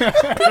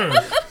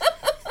Alex.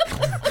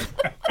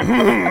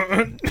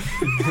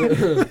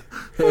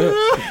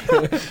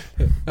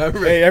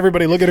 Hey,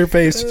 everybody look at her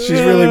face. She's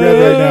really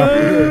red right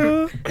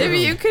now. If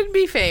you could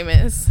be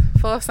famous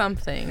for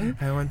something,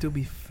 I want to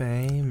be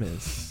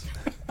famous.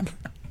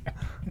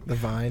 The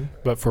Vine?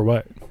 But for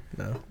what?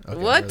 No. Okay,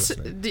 what that's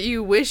fine. do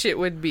you wish it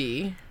would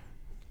be?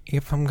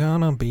 If I'm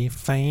gonna be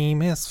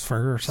famous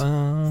for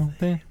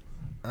something.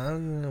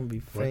 I'm gonna be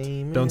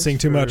famous. Don't sing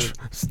too for- much.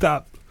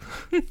 Stop.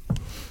 I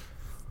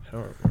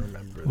don't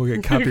remember. We'll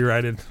get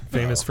copyrighted.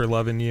 Famous for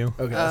loving you.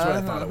 Okay, that's what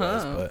I thought it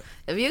was. Uh-huh. But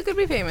If you could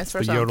be famous for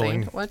the something,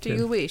 yodeling what do kid.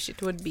 you wish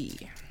it would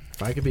be?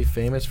 if I could be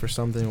famous for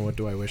something, what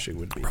do I wish it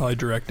would be? Probably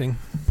directing.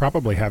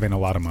 Probably having a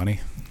lot of money.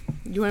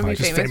 You want to Like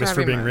be just famous, famous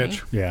for having being money?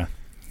 rich. Yeah,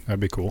 that'd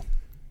be cool.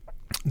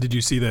 Did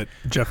you see that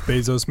Jeff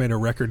Bezos made a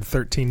record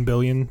 $13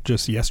 billion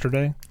just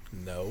yesterday?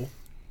 No.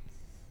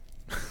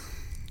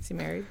 Is he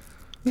married?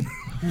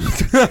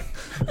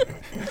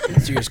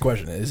 Serious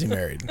question. Is he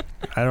married?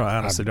 I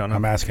honestly don't know.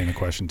 I'm asking a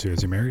question too.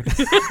 Is he married?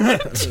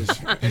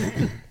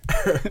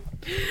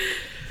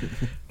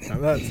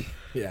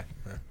 Yeah.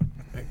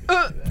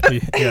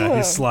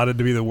 He's slotted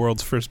to be the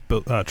world's first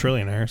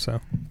trillionaire,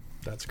 so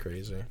That's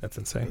crazy. that's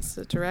insane.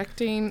 So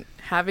directing,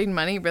 having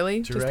money,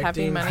 really? Just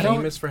having Directing, money?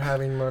 famous for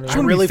having money. I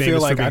wanna be really famous feel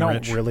for like I being don't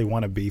rich. really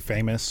want to be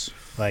famous.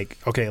 Like,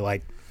 okay,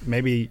 like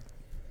maybe,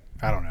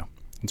 I don't know.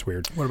 It's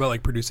weird. What about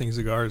like producing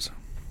cigars?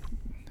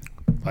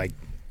 Like,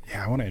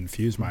 yeah, I want to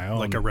infuse my own.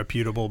 Like a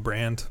reputable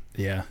brand?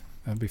 Yeah,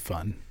 that'd be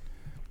fun.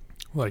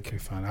 Like That'd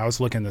be fun. I was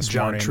looking this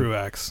John morning.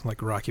 Truax,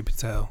 like Rocky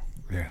Patel.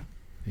 Yeah,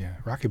 yeah.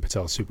 Rocky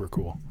Patel's super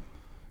cool.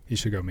 You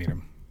should go meet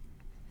him.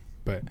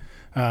 But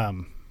How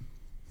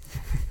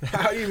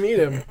do you meet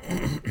him?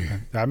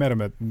 I met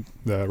him at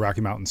the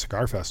Rocky Mountain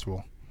Cigar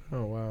Festival.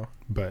 Oh wow.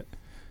 But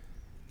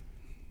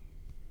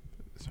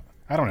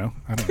I don't know.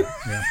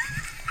 Yeah.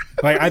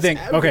 Like I think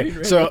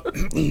okay, so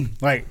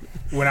like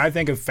when I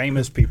think of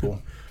famous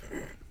people,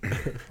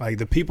 like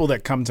the people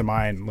that come to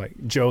mind, like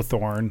Joe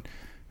Thorne.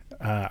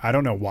 I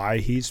don't know why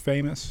he's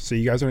famous. So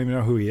you guys don't even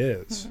know who he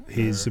is.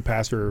 He's the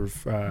pastor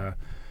of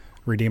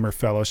Redeemer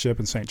Fellowship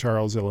in St.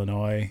 Charles,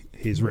 Illinois.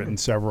 He's written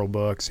several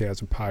books. He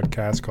has a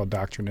podcast called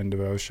Doctrine and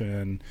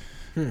Devotion.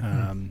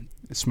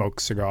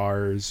 Smokes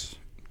cigars.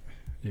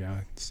 Yeah,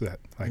 it's that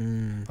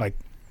like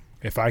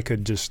if I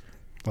could just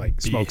like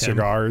Be smoke him.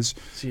 cigars,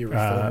 So you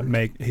reformed.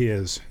 he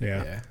is.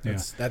 Yeah. Yeah.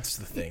 That's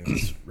the thing.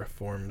 is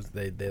Reforms.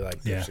 They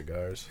like their Yeah.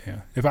 cigars. Yeah.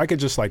 If I could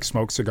just like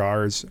smoke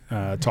cigars,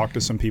 talk to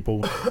some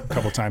people a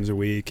couple times a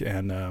week,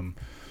 and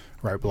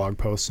write blog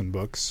posts and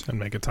books, And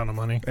make a ton of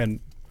money. and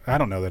I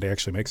don't know that he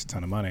actually makes a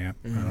ton of money. I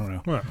don't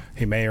know. Well,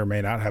 He may or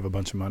may not have a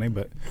bunch of money,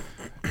 but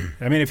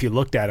I mean, if you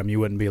looked at him, you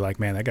wouldn't be like,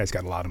 man, that guy's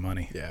got a lot of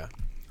money. Yeah.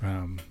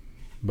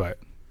 But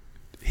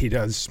he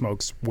does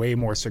smokes way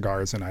more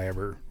cigars than I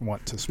ever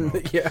want to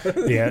smoke. Yeah.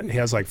 He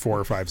has like 4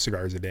 or 5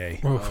 cigars a day.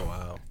 Oh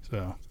wow.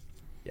 So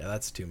Yeah,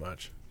 that's too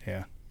much.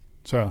 yeah.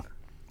 So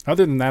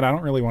other than that, I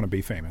don't really want to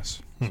be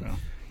famous. So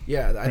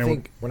Yeah, I Yeah,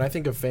 think when I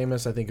think of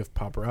famous, I think of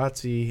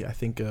paparazzi. I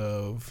think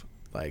of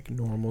like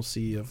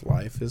normalcy of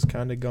life is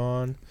kind of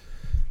gone.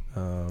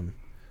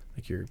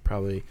 Like you're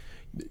probably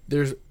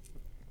there's.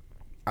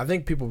 I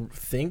think people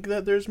think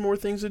that there's more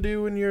things to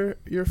do when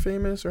you're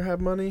famous or have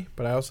money,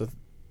 but I also,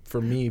 for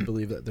me,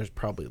 believe that there's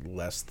probably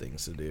less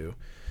things to do.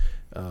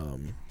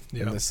 In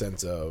Yeah. the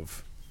sense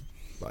of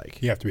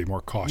like You have to be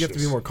more cautious. you have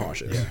to be more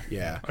cautious. Yeah.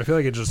 Yeah. I feel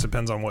like it just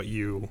depends on what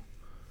you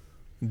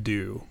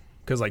do,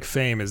 because like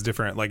fame is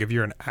different. Like if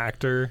you're an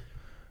actor,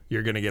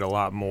 you're gonna get a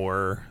lot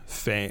more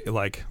fame,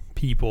 like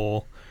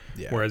people.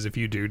 Yeah. Whereas if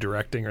you do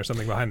directing or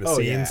something behind the Oh,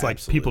 yeah, scenes,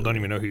 like people don't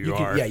even know who you could,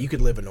 are. Yeah, you could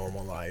live a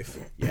normal life.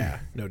 Yeah,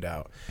 no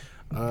doubt.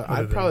 I'd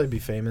than- probably be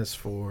famous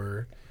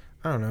for,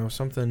 I don't know,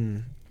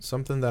 something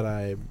that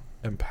I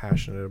am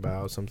passionate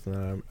about, something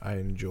that I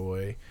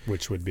enjoy.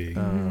 Which would be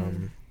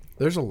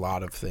There's a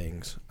lot of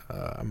things.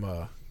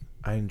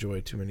 I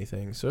enjoy too many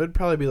things, so it'd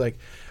probably be like,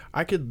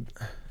 I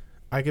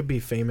could be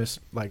famous,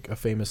 like a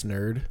famous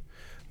nerd.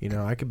 You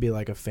know, I could be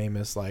like a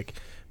famous like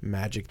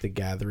Magic the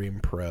Gathering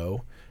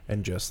pro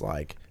and just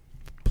like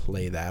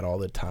play that all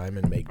the time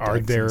and make are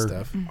decks there and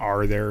stuff.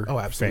 are there Oh,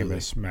 absolutely.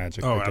 famous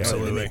Magic? Oh, the Gathering?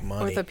 absolutely. They make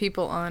money. Or the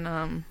people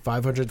on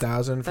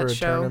 500,000 for that a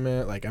show.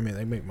 tournament. Like, I mean,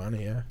 they make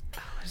money. Yeah.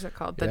 what is it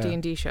called? The Yeah.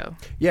 D&D show.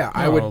 Yeah,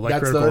 I Oh, would. like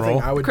That's the Critical other thing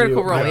Role? I would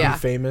Critical do. Role, I'd yeah. be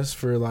famous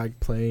for like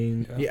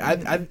playing. Yeah.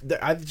 Yeah,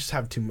 I'd just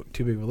have too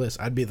big of a list.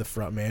 I'd be the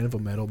front man of a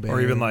metal band,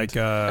 Or even like,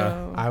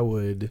 Oh, I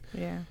would.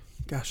 yeah.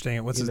 gosh dang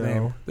it, what's You his know.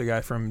 name? The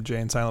guy from Jay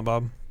and Silent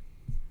Bob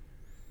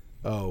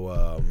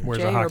Oh, wears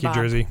Jay a or hockey Bob?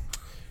 jersey.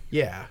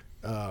 yeah.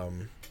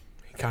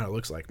 He kind of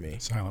looks like me.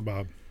 Silent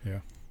Bob. Yeah,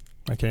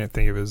 I can't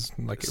think of his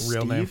like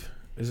real name. Steve?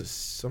 Is it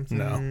something?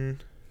 No.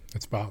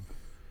 it's Bob.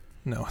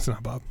 No, it's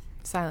not Bob.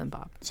 Silent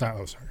Bob.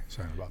 Silent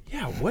Bob.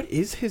 Yeah. What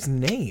is his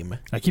name?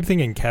 I keep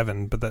thinking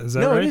Kevin, but is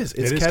that No, right? it is.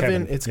 It's It is Kevin.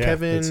 Kevin. It's Yeah,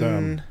 Kevin. it's,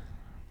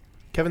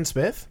 Kevin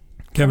Smith.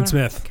 Kevin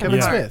Smith. Kevin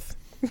yeah. Smith.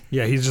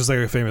 Yeah, he's just like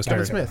a famous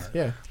Kevin nerd. Smith.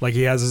 Yeah. Like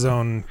he has his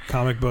own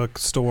comic book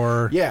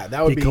store. Yeah.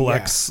 That would He be.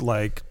 collects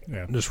like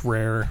Yeah. just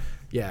rare.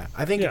 Yeah.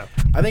 I think. Yeah.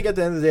 I think at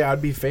the end of the day,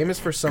 I'd be famous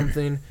for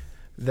something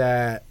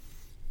that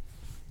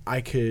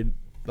I could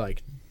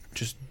like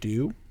just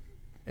do,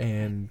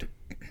 and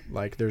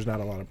like there's not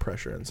a lot of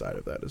pressure inside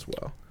of that as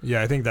well.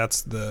 Yeah, I think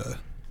that's the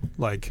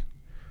like.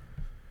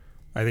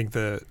 I think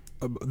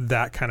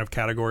that kind of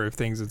category of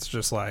things. It's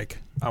just like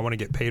I want to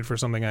get paid for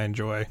something I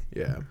enjoy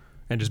Yeah.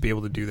 and just be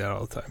able to do that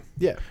all the time.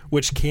 Yeah.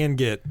 Which can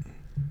get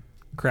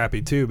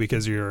crappy too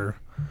because you're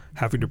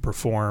having to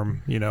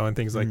perform, and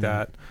things like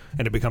that,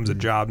 and it becomes a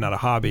job, not a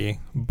hobby.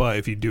 But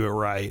if you do it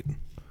right,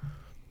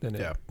 then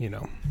Yeah.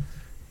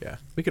 Yeah.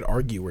 We could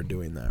argue we're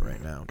doing that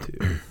right now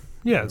too.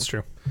 yeah, it's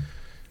true.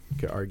 We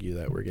could argue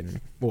that we're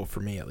getting, well, for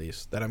me at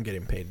least, that I'm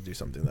getting paid to do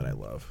something that I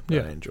love, that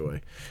Yeah. I enjoy.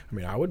 I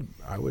mean, I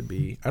would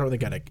be. I don't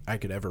think I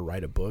could ever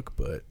write a book,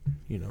 but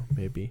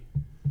maybe.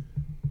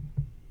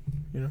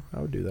 I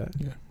would do that.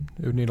 Yeah,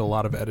 it would need a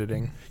lot of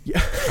editing.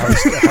 Yeah. I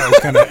was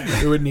kind of.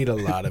 It would need a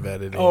lot of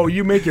editing. Oh,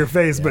 you make your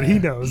face, but he Yeah.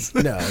 knows.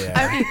 No, yeah.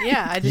 I mean,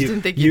 yeah, I just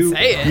didn't think you you'd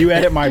say it. You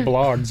edit my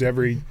blogs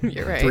every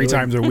You're right. 3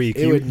 times a week.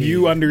 it would need-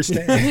 You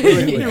understand.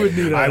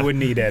 I would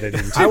need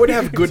editing. Too. I would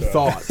have good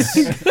thoughts.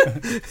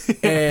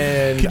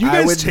 And Could you I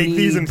guys would take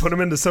these need- and put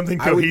them into something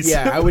I would, cohesive?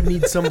 yeah, I would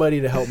need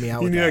somebody to help me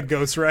out You with need a that.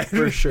 ghostwriter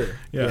For sure.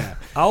 Yeah. Yeah.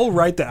 I'll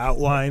write the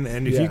outline,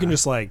 and if Yeah. you can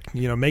just make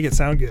it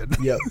sound good.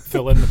 Yep.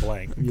 Fill in the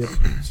blank. Yep.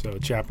 So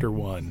chapter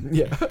 1,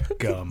 Yeah.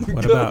 gum.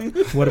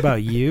 What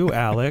about you,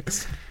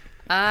 Alex?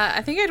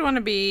 I think I'd want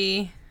to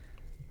be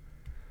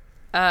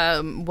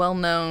well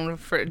known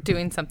for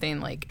doing something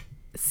like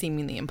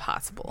seemingly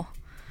impossible,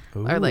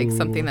 or like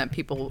something that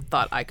people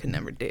thought I could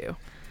never do.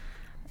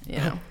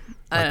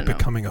 I don't know.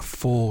 Becoming a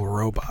full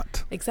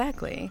robot.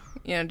 Exactly.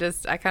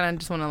 I kind of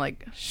just want to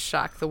like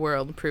shock the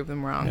world and prove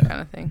them wrong, Yeah.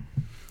 kind of thing.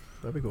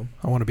 That'd be cool.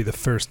 I want to be the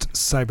first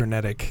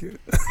cybernetic,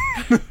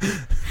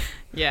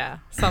 Yeah,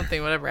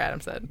 something, whatever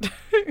Adam said.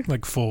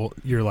 like full.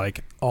 You're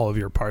like all of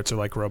your parts are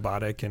like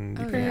robotic, and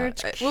you Oh, can, yeah.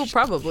 It will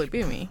probably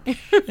be me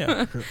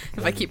yeah,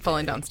 if I keep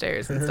falling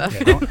downstairs and stuff.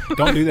 Yeah,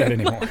 don't do that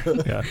anymore.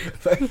 yeah.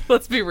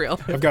 Let's be real.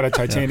 I've got a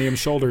titanium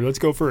shoulder. Let's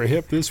go for a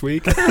hip this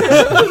week.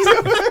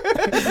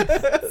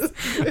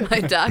 My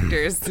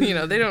doctors, they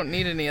don't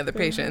need any other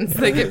patients.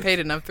 They get paid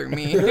enough through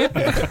me.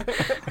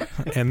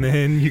 And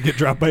then you get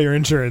dropped by your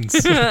insurance.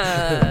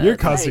 You're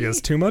costing us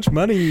too much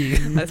money.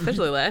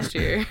 Especially last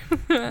year.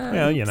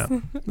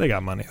 Well, they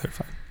got money. They're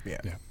fine. Yeah.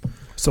 Yeah.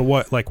 So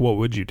what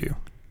would you do?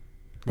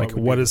 Like, would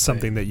be what the is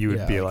something thing? that you would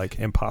Yeah, be like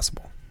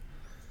impossible?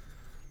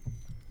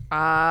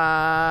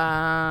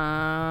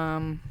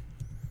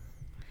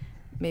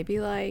 Maybe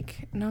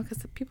no,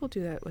 because people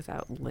do that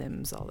without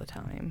limbs all the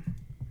time,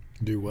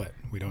 Do what?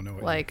 We don't know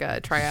what. like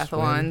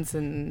triathlons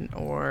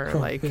or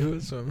like It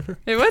was some.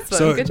 it was fun.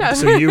 So, Good job.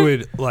 so you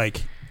would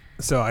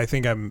so I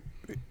think I'm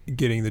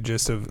getting the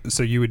gist of,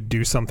 so you would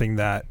do something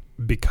that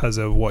because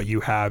of what you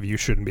have, you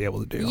shouldn't be able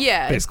to do.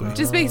 yeah, basically.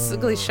 just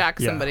basically shock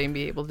Yeah. somebody and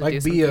be able to do Like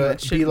something be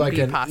that shouldn't like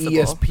be an possible.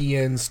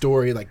 ESPN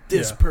story, like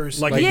this Yeah.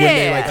 person, Like, like when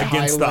they Yeah.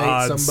 against the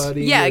highlight odds.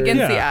 somebody. Yeah, or-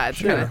 against the Yeah, odds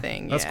sure. kind of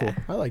thing. That's yeah. cool.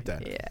 I like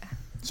that. Yeah.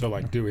 So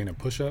like doing a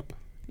push-up.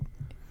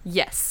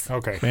 Yes.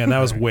 Okay. Man, that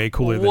was way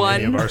cooler than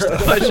any of One our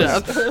stuff.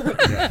 push-up.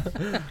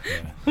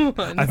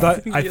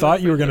 I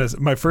thought you were gonna.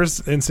 My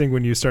first instinct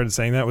when you started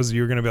saying that was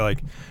you were gonna be like,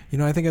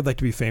 I think I'd like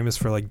to be famous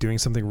for like doing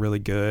something really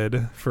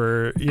good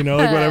for like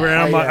whatever. And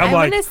I'm Yeah. like, I'm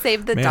gonna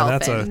save the man,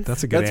 dolphins.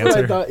 that's a good That's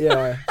answer. what I thought.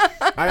 Yeah.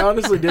 I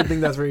honestly did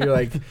think that's where you're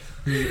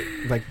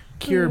like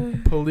cure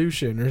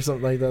pollution or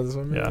something like that. That's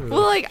what I Yeah. remember.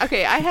 Well, like,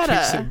 okay, I had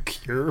a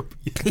Cure.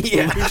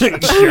 yeah.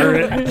 Cure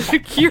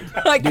it. cure.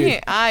 I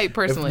can't. I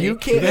personally If you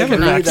can't they have a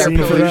agree that vaccine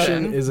for that?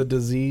 pollution is a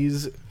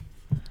disease,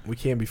 we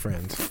can't be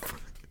friends.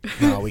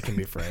 No, we can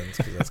be friends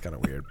because that's kind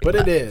of weird. But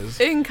it is.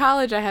 In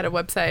college, I had a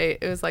website.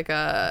 It was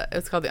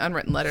it's called the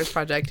Unwritten Letters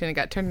Project, and it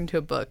got turned into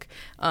a book.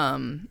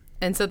 And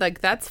so, like,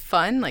 that's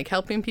fun, like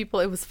helping people.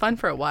 It was fun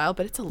for a while,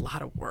 but it's a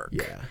lot of work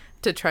Yeah.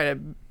 to try to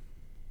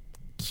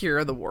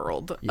cure the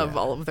world of Yeah.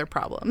 all of their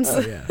problems. Oh,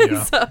 yeah.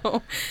 Yeah.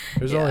 So,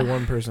 There's Yeah. only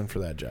one person for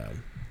that job,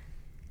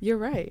 you're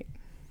right,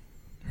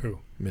 Who?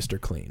 Mr.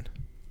 Clean.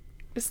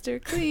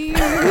 Mr. Clean,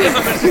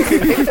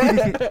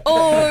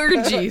 or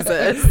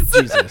Jesus.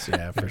 Jesus,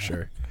 yeah, for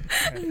sure.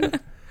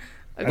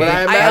 Okay, But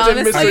I imagine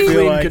honestly, Mr. feel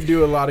Clean like- could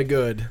do a lot of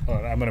good. Hold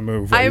on, I'm gonna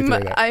move. while you throw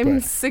that, I'm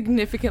but-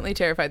 significantly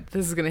terrified that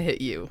this is gonna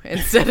hit you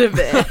instead of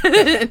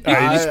it.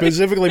 I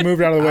specifically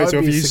moved out of the I way, would so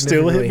if be you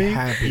still hit significantly me,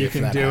 happy you if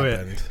can that do it.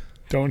 happened.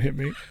 don't hit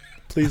me.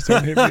 Please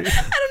don't hit me. I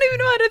don't even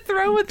know how to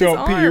throw with Don't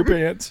this pee arm. your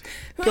pants.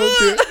 Don't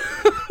do it.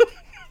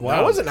 Well,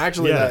 that wasn't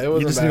actually Yeah, that. It you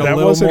wasn't just bad. need a That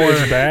little wasn't more-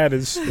 as bad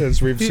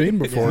as we've seen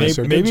before. Maybe,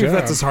 so good maybe if job.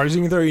 that's as hard as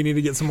you can throw, you need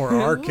to get some more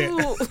arc.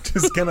 Ooh.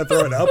 Just kind of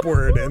throw it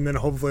upward, and then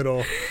hopefully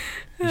it'll.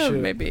 You should-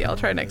 Maybe I'll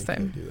try Oh, next you can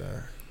time. Do that. I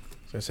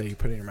was gonna say you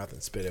put it in your mouth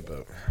and spit it,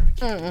 but I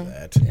can't do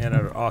that. And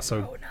it'll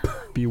also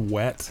be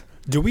wet.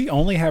 Do we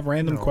only have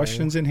random No.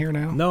 questions in here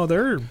now? No,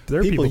 there are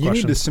people, people you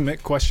need to questions.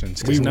 submit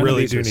questions. 'cause We none of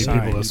really these do are need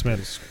signed. people to submit.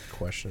 Just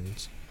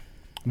questions.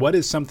 What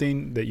is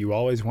something that you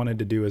always wanted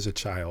to do as a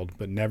child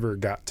but never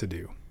got to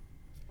do?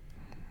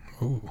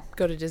 Ooh.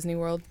 Go to Disney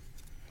World.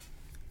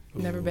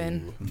 Never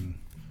been.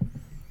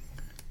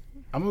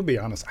 I'm gonna be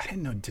honest. I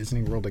didn't know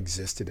Disney World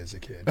existed as a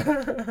kid.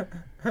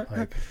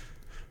 Like,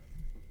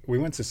 we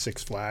went to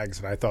Six Flags,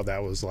 and I thought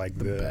that was like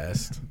The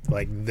best.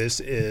 Like,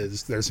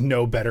 there's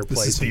no better This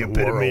place is the in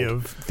the epitome world,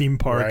 of theme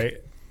park.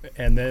 right?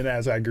 And then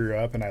as I grew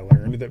up and I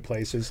learned that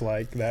places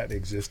like that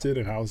existed,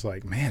 and I was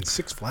like, man,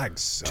 Six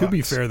Flags sucks. To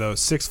be fair, though,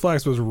 Six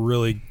Flags was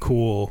really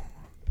cool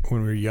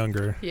when we were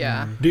younger.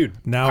 Yeah. dude,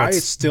 Now I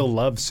it's- still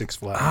love Six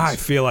Flags. I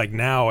feel like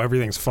now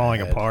everything's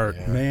falling Bad, apart.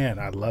 yeah. Man,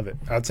 I love it.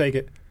 I'll take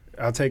it.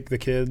 I'll take the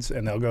kids,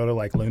 and they'll go to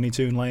like Looney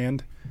Tune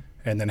Land,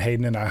 and then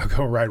Hayden and I will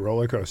go ride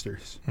roller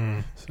coasters.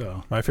 Mm.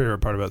 So My favorite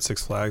part about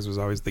Six Flags was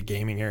always the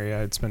gaming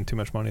area. I'd spend too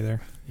much money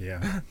there.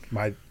 yeah,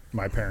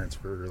 my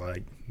parents were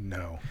like,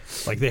 no.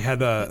 Like they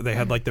had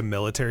like the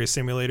military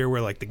simulator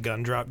where like the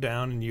gun dropped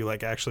down and you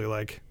like actually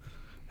like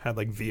had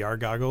like VR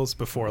goggles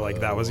before like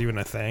that was Whoa. even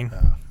a thing.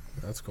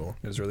 That's cool.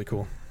 It was really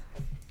cool.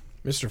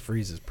 Mr.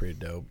 Freeze is pretty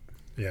dope.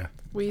 Yeah,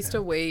 We used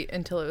to wait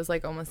until it was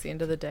like almost the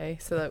end of the day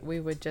so that we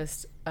would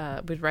just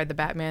we'd ride the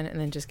Batman and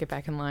then just get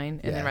back in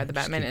line and then Yeah, ride the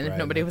just Batman, keep and if riding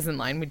nobody it. was in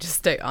line, we'd just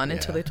stay on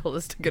until Yeah. they told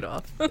us to get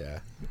off. Yeah.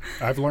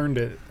 I've learned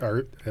it,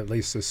 or at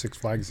least the Six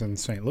Flags in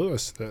St.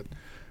 Louis, that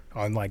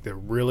on like the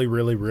really,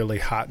 really, really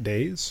hot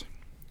days,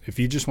 if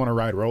you just want to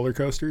ride roller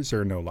coasters, there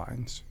are no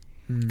lines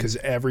because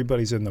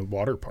everybody's in the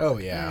water park. Oh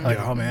yeah. Like,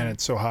 oh man,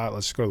 it's so hot.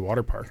 Let's go to the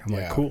water park. I'm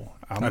like, Yeah. cool.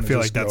 I'm I gonna feel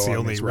like just that's go the on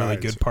only these really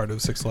rides. good part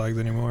of Six Flags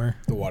anymore.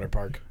 The water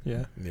park.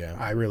 Yeah. Yeah.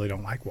 I really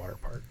don't like water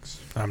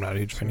parks. I'm not a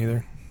huge fan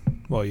either.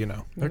 Well, you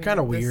know. They're kinda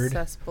The weird.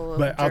 cesspool of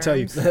But I'll tell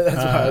you, germs. That's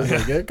what I was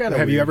like. They're kind of.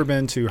 have you ever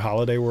been to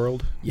Holiday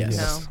World? Yes.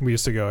 No. We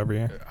used to go every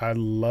year.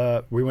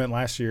 We went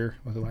last year.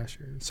 Was it last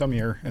year? Some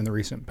year in the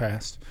recent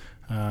past.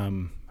 I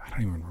don't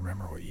even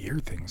remember what year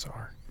things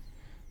are.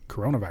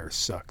 Coronavirus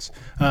sucks.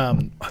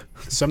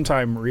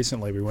 Sometime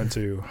recently, we went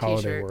to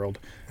Holiday T-shirt. World,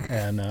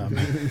 and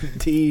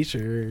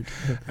T-shirt.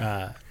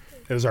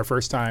 it was our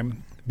first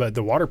time. But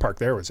the water park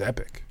there was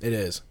epic. It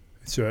is.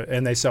 So,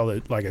 and they sell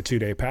it like a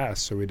 2-day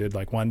pass. So we did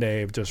like one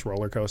day of just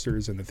roller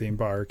coasters in the theme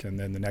park, and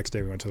then the next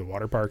day we went to the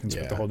water park and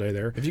spent Yeah. the whole day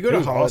there. If you go It to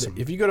was Holiday, awesome.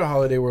 if you go to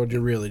Holiday World,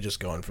 you're really just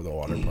going for the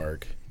water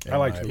park. I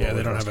like in the my Yeah,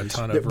 they don't have a opinion.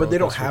 ton They- of but they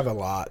don't roller have a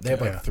lot. They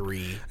have Yeah. like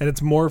 3. And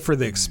it's more for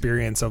the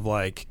experience of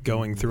like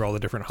going through all the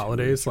different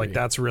holidays. Like three.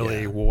 that's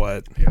really Yeah.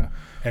 what. Yeah,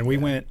 and we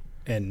went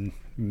in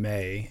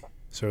May,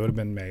 so it would have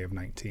been May of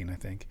 19, I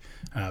think,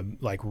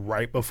 like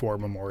right before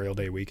Memorial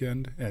Day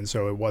weekend, and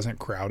so it wasn't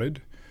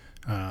crowded.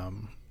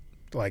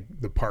 Like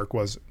the park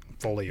was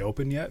fully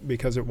open yet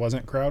because it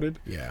wasn't crowded.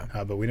 Yeah.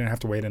 But we didn't have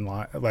to wait in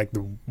line. Like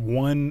the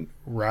one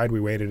ride we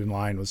waited in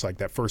line was like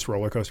that first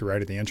roller coaster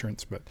right at the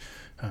entrance. But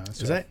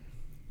so Is that?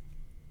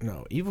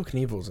 No, Evil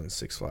Knievel's in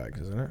Six Flags,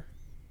 isn't it?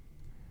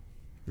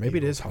 Maybe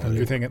it is Holiday.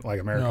 you're thinking like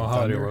American No,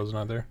 Holiday Thunder, World's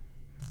not there.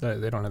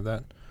 They don't have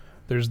that.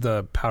 There's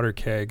the powder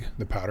keg.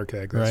 the powder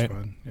keg. That's Right.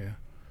 fun.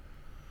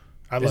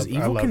 Yeah. Is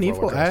Evil roller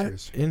Knievel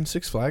coasters. in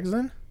Six Flags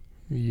then?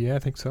 Yeah, I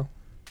think so.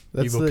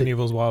 That's Evil the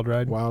Knievel's Wild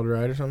Ride. Wild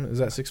Ride or something. Is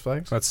that Six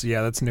Flags? That's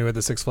new at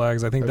the Six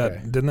Flags. I think Okay.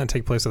 that didn't that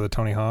take place at the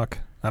Tony Hawk.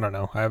 I don't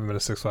know. I haven't been to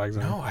Six Flags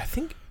in No, I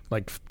think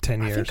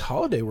 10 I years. think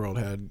Holiday World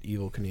had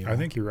Evil Knievel. I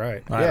think you're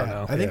right. I don't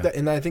know. I think Yeah. that,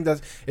 and I think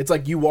that's it's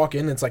like you walk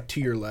in, it's like to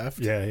your left.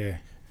 Yeah, yeah.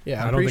 Yeah,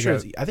 I I'm don't pretty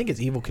think sure. I think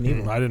it's Evil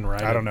Knievel. I didn't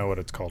ride. I don't know what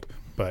it's called,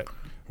 but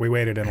we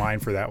waited in line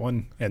for that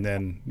one, and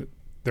then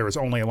there was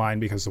only a line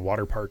because the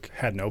water park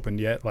hadn't opened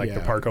yet. Like the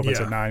Yeah. park opens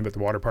Yeah. at 9, but the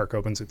water park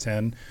opens at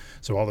 10.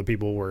 So all the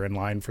people were in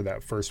line for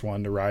that first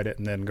one to ride it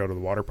and then go to the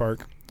water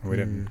park. We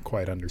didn't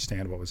quite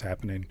understand what was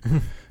happening.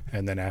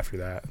 And then after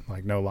that,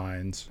 like no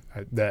lines.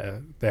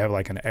 They have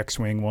like an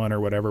X-Wing one or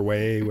whatever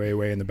way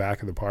in the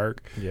back of the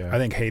park. Yeah. I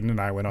think Hayden and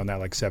I went on that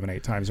like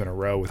 7-8 times in a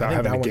row I without think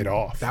having that to get one-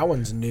 off. That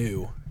one's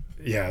new.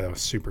 Yeah, that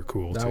was super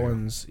cool That too.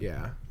 one's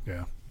yeah.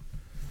 Yeah.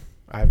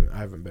 I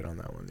haven't been on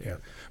that one yet.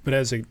 But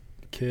as a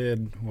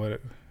kid, I can't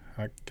Yeah,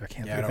 I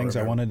think of don't things I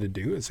remember. wanted to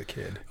do as a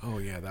kid. Oh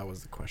yeah, that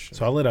was the question.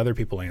 So I'll let other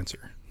people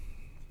answer.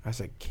 As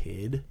a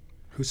kid,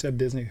 Who said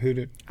Disney? Who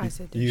did? I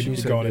said You She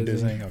said going to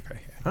Disney. Disney? Okay.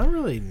 I don't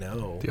really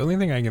know. The only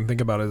thing I can think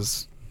about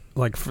is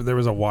like there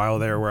was a while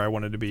there where I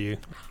wanted to be.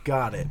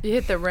 Got it. You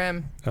hit the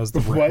rim. That was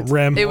the What?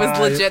 rim. It was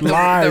legit the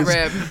Lies.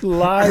 rim.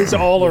 Lies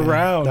all Yeah,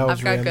 around. that was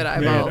I've got random. good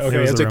Man, eyeballs. okay, It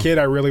was as the a rim. kid,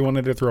 I really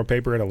wanted to throw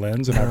paper at a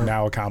lens, and I've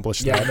now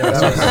accomplished Yeah, that. no,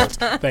 that was,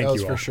 Thank that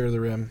was you for all. sure the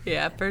rim.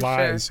 Yeah, for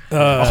Lies.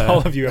 Uh, all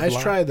of you have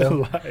Nice try,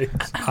 though. lies.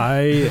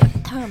 I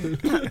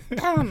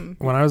sure.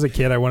 when I was a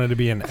kid, I wanted to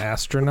be an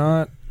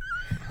astronaut,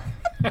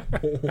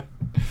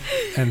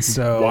 and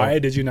so Why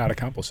did you not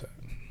accomplish that?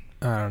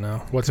 I don't know.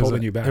 What's 'Cause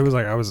holding you back? It was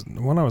like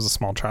when I was a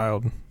small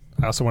child.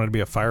 I also wanted to be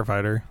a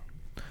firefighter.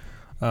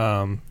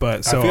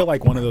 But so I feel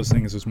like one of those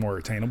things is more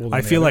attainable. Than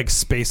I the feel other. like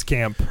space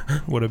camp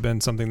would have been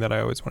something that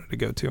I always wanted to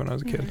go to when I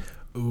was a kid.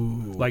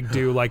 Ooh, Like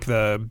do like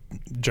the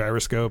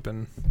gyroscope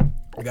and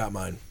I got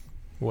mine.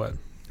 what?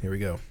 Here we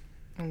go.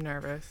 I'm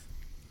nervous.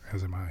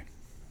 as am I.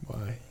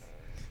 Why?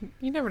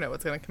 You never know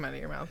what's gonna come out of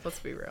your mouth. Let's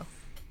be real.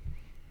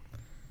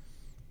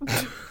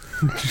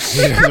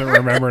 He doesn't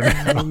remember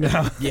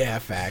now. Yeah,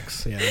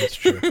 facts. Yeah, that's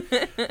true.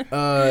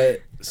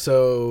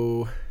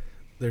 So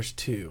there's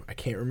two. I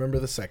can't remember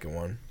the second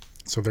one.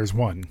 So there's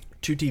one.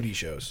 2 TV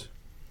shows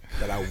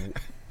that I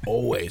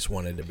always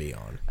wanted to be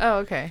on. Oh,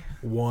 okay.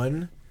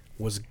 One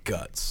was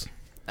Guts.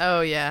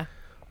 Oh yeah.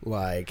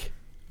 Like,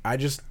 I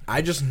just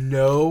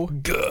know.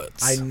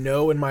 Guts. I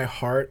know in my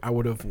heart I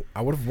would have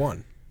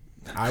won.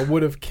 I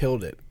would have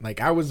killed it.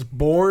 Like, I was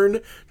born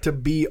to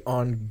be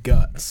on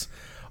Guts.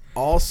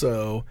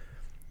 Also,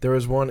 there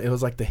was one. It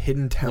was like the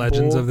Hidden Temple.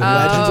 Legends of the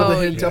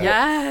Hidden Temple.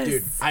 Yes.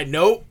 Dude, I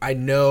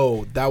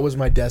know that was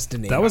my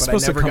destiny. That was but I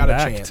supposed to never come got a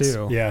back chance.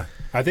 too. Yeah,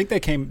 I think they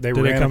Did it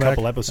ran a come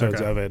couple back? episodes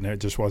Okay. of it, and it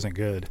just wasn't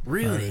good.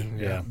 Really?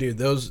 Yeah. Dude,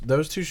 those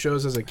 2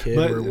 shows as a kid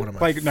But were one of my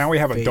like now we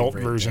have adult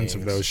favorite versions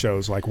of things. those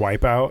shows, like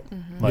Wipeout.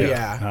 Like,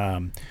 Yeah.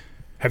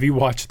 Have you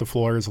watched The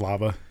Floor Is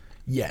Lava?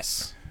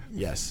 Yes.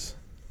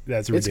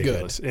 That's It's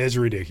ridiculous. It's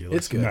ridiculous.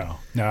 It's good.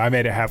 No, I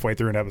made it halfway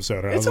through an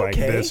episode, and I It's was like,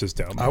 okay. "This is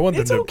dumb." I want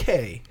them It's to.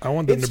 okay. I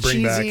want them It's to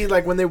bring cheesy, back.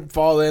 like when they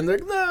fall in, they're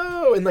like,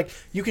 no, and like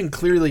you can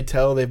clearly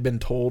tell they've been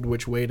told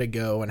which way to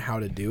go and how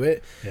to do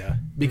it Yeah,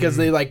 because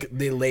they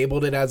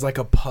labeled it as like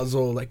a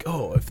puzzle, like,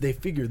 oh, if they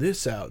figure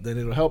this out, then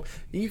it'll help.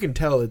 You can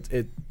tell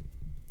it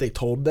they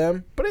told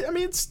them, but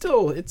it's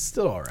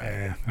still all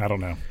right. I don't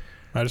know.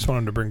 I just want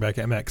them to bring back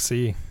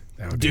MXC.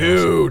 That would be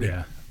Dude. awesome.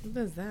 Yeah, What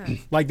is that?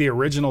 like the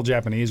original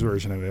Japanese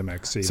version of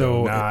MXC,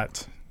 So,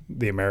 not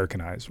the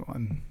Americanized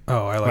one.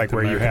 Oh, I like the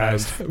Where you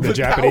Americanized. have the But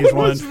Japanese that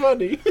one, was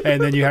funny.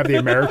 and then you have the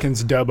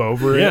Americans dub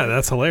over it. Yeah,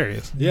 that's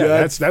hilarious. Yeah,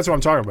 that's what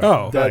I'm talking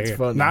about. Oh. That's Like,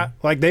 funny. Not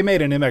like they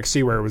made an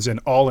MXC where it was in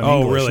all in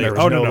Oh, English. really? And there was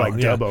Oh, no no, like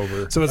yeah. dub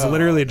over. So it's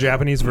literally a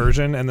Japanese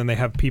version, and then they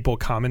have people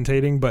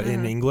commentating, but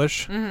in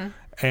English, Mm-hmm.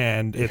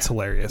 and it's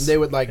hilarious. They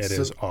would like It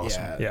is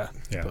awesome. Yeah.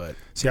 Yeah. But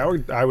See, I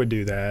would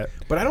do that.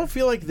 I don't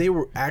feel like they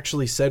were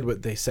actually said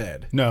what they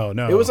said. No.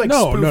 It was like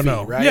No, spoofy,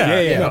 no. right?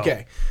 Yeah, no.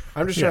 Okay,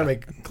 I'm just trying to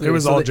make clear. It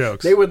was So all they-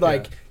 jokes. They would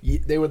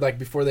like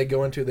before they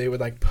go into it, they would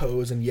like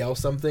pose and yell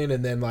something,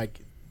 and then like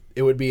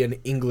it would be an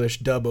English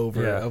dub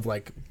over Yeah. of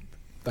like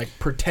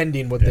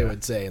pretending what they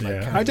would say. And, like,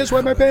 Yeah. kinda I just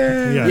wet my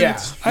pants. Yeah. Yeah,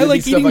 I It'd be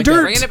like stuff eating that.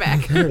 dirt. Bringing it back.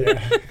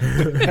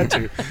 Had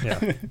to.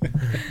 Yeah.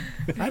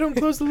 I don't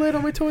close the lid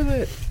on my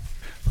toilet.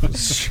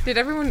 Did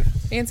everyone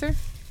answer?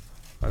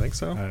 I think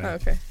so. Oh,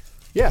 okay.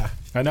 Yeah,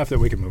 Enough that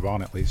we can move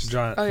on at least.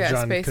 John, Oh yeah,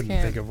 John Space couldn't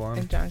Camp. think of one.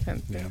 And John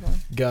couldn't think Yeah. of one.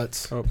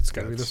 Guts, Oh, it's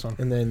got to be this one.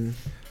 and then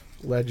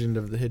Legend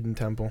of the Hidden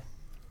Temple.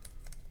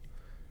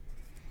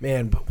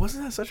 Man, but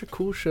wasn't that such a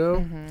cool show?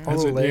 Mm-hmm. All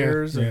As the a-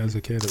 layers. Yeah, and as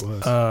a kid it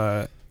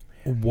was.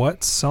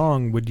 What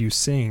song would you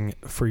sing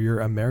for your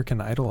American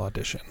Idol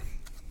audition?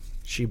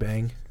 She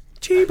Bang.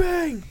 She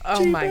Bang.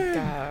 Oh my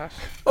gosh.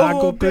 I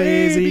go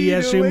crazy,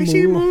 yeah, she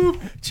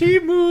move. She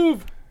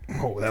move.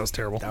 Oh, that was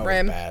terrible. That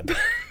Rim. was bad.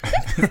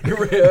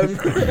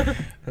 Rim.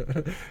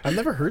 I've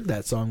never heard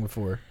that song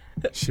before.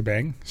 She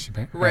bang.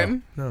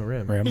 Rim. No,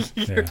 Rim. Oh, Rim.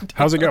 Yeah.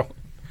 How's it go?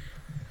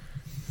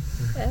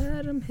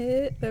 Adam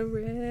hit the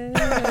rim.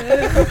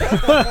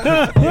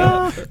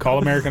 Call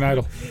American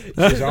Idol.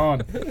 She's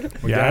on.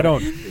 We Yeah, got I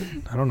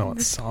it. don't know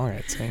what song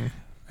I'd sing.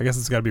 I guess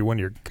it's got to be one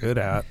you're good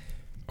at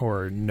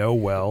or know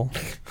well.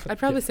 I'd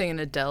probably sing an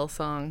Adele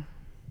song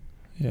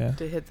Yeah.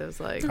 to hit those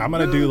like I'm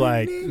gonna do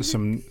like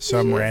some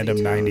random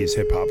 '90s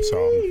hip hop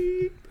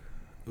song.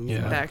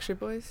 Yeah. Backstreet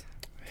Boys.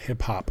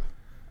 Hip hop.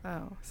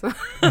 Oh, so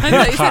I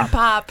thought you said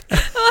pop.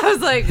 I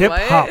was like, Hip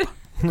what? hop.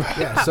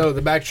 Yeah, so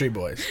the Backstreet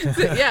Boys.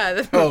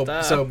 Yeah. Oh,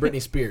 duh. so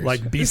Britney Spears.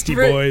 Like Beastie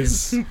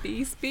Boys.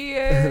 Beastie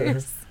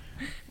Spears.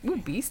 Ooh,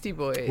 Beastie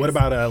Boys. What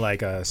about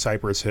a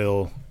Cypress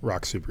Hill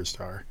rock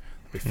superstar?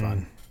 It'd be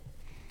fun.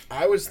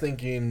 I was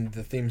thinking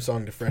the theme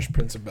song to Fresh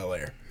Prince of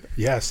Bel-Air.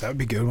 Yes, that would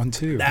be a good one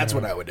too. That's Yeah.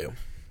 what I would do.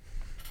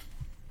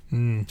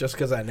 Mm. Just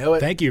because I know it.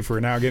 Thank you for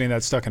now getting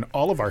that stuck in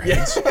all of our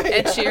heads.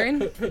 Ed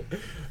Sheeran?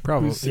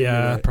 Probably, Who's singing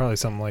yeah, it? probably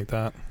something like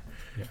that.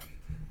 Yeah.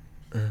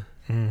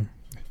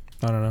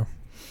 I don't know.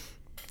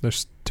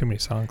 There's too many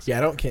songs. Yeah,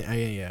 I don't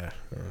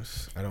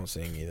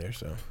sing either,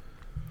 so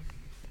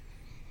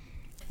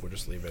we'll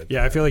just leave it. At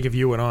Yeah, I feel like if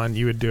you went on,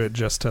 you would do it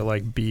just to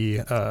like be.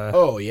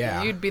 Oh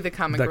yeah. You'd be the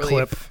comic The relief.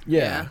 clip.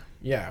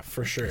 Yeah,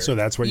 for sure. So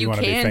that's what you,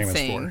 want to be can famous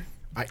sing. for.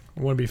 I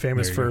want to be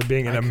famous There you for go.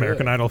 being an I could.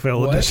 American Idol fail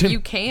What? edition. You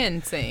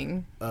can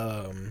sing.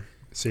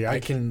 See, I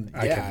can.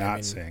 I yeah, cannot I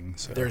mean, sing.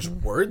 So There's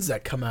words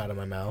that come out of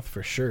my mouth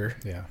for sure.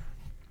 yeah.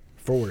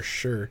 For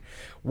sure.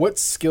 What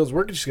skills?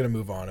 We're just gonna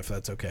move on if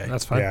that's okay.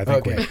 That's fine. Yeah, I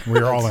think Okay.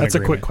 we're all in That's a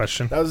quick agreement.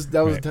 question. that was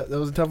Right. that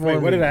was a tough Wait,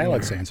 one. what did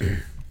Alex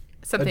answer?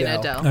 Something Adele.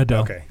 Adele.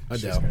 Adele. Okay. Adele.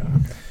 She's got-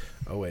 okay.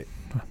 Oh wait.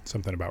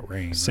 Something about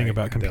rain. Sing right?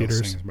 about Adele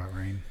computers. Sings about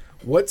rain.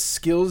 What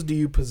skills do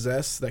you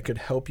possess that could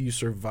help you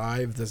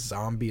survive the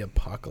zombie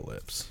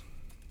apocalypse?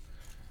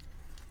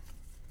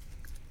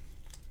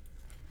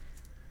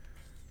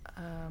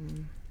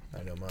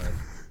 I know mine.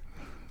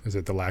 Is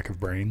it the lack of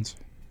brains?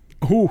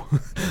 Ooh.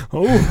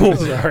 Oh.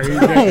 Sorry.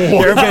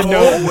 There have been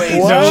no.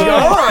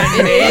 John,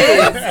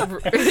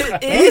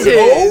 It he's is.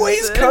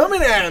 always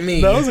coming at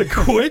me. That was a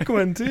quick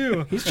one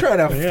too. He's trying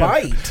to Yeah.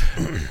 fight.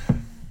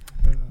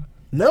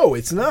 No,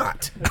 it's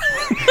not.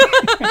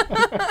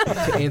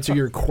 To answer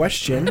your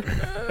question,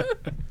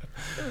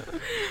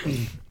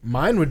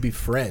 mine would be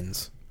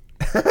friends.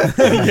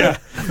 Yeah.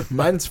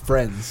 Mine's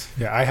friends.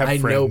 Yeah, I have I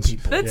know friends.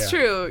 people. That's Yeah.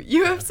 true.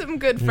 You have some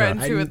good friends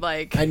I who kn- would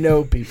like. I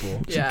know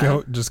people.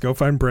 Yeah. Just go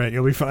find Brent.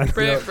 You'll be fine.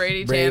 Brady,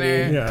 Brady,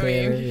 Tanner. yeah. I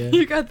mean, Tanner, yeah.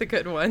 you got the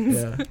good ones.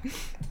 Yeah.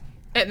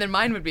 And then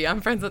mine would be I'm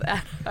friends with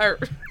or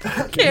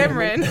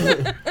Cameron.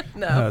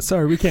 No.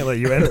 Sorry, we can't let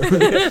you in.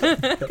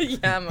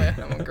 Yeah, I'm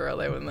a girl.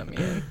 They wouldn't let me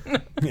in.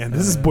 Yeah,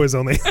 this is boys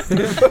only.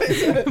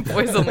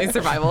 Boys only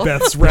survival.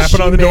 Beth's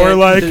rapping on the door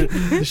like,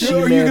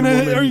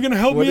 the are you gonna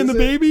help What me and is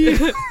the it?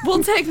 baby?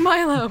 We'll take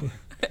Milo.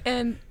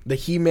 And The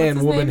He-Man What's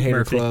his Woman name? Hater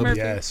Murphy. Club. Murphy.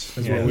 Yes.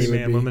 That's Yeah, what we would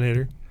man, be. woman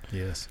hater.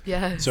 Yes.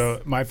 yes.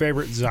 So my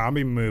favorite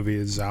zombie movie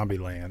is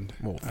Zombieland,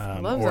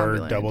 Love or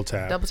Zombieland. Double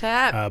Tap. Double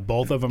Tap.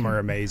 Both of them are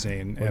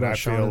amazing, What and about I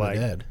Shaun feel of the like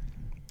Dead?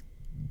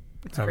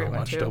 It's a I great haven't one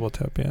watched too. Double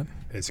Tap yet.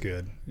 it's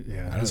good.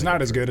 Yeah, don't it's think not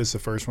I've as heard. good as the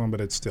first one,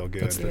 but it's still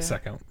good. That's Yeah. the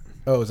second.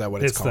 Oh, is that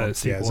what it's, It's the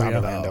called? Yeah, sequel.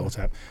 Zombieland Oh. Double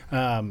Tap.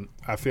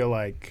 I feel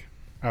like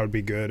I would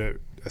be good at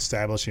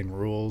establishing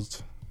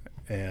rules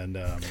and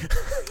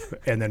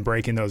then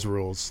breaking those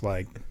rules,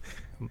 like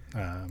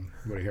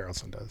Woody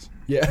Harrelson does.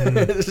 Yeah.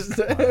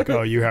 Like,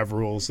 oh, you have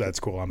rules. That's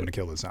cool. I'm going to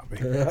kill the zombie.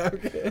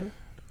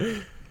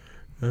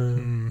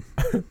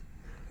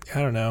 I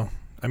don't know.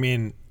 I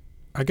mean,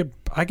 I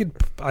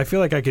feel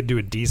like I could do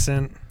a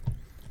decent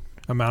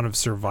amount of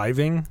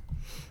surviving,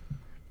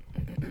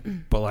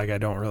 but like I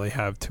don't really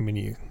have too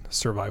many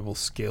survival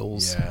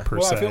skills Yeah. per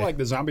Well, se. I feel like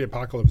the zombie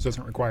apocalypse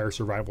doesn't require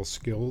survival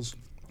skills.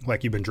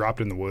 Like you've been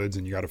dropped in the woods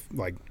and you got to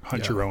like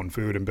hunt Yeah. your own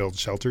food and build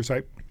shelter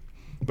type.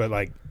 But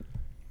like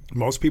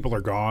most people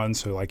are gone,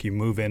 so like you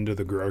move into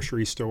the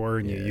grocery store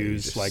and Yeah, you you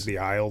use just- like the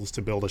aisles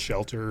to build a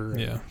shelter. and,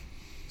 yeah.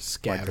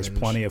 like there's Scavenge.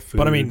 plenty of food.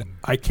 But I mean,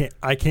 I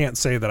can't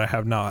say that I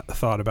have not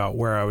thought about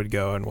where I would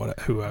go and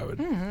who I would.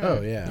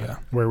 Oh yeah. Yeah.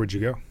 where would you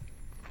go?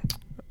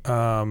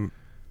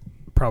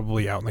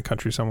 Probably out in the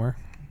country somewhere.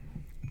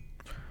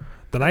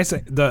 What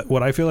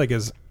I feel like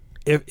is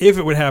if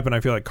it would happen, I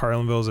feel like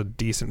Carlinville is a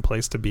decent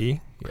place to be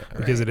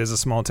because it is a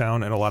small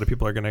town and a lot of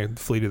people are going to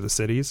flee to the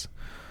cities.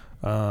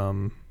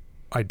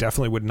 I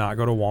definitely would not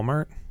go to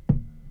Walmart.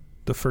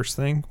 The first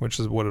thing, which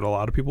is what a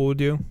lot of people would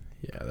do,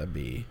 Yeah, that'd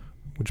be.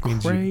 which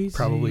means Crazy. you'd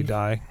probably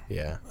die.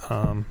 Yeah.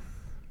 but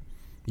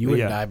You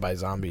wouldn't yeah. die by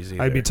zombies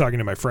either. I'd be talking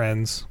to my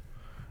friends,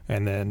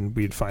 and then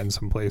we'd find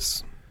some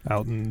place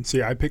out in.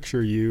 See, I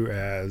picture you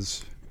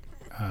as.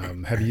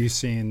 Have you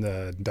seen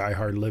the Die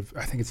Hard Live?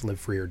 I think it's Live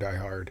Free or Die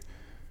Hard.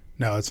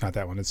 No, it's not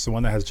that one. It's the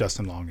one that has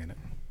Justin Long in it.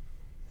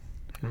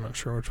 I'm not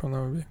sure which one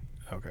that would be.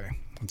 Okay,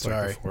 it's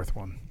Sorry. like the fourth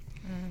one.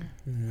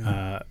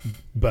 I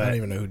But don't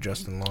even know who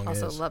Justin Long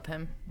Also is. love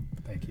him.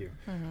 thank you.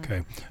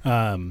 Okay,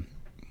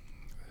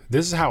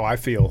 this is how I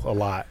feel a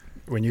lot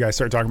when you guys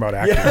start talking about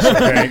actors.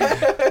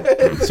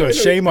 Okay, so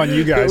shame on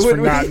you guys for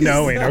not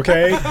knowing.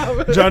 Okay,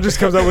 John just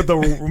comes up with the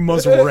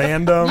most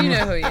random. You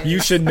know who he is. you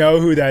should know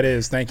who that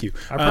is. Thank you.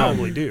 I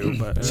probably do,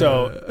 but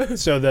So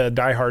the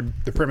Die Hard,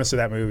 the premise of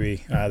that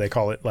movie, they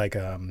call it like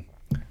a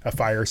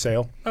fire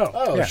sale.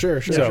 Oh, Yeah.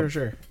 sure. So-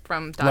 Sure.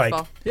 From Like,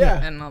 Dodgeball.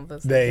 yeah. And all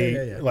this.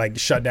 They Yeah. like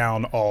shut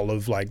down all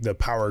of like the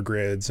power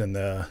grids and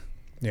the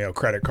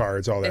credit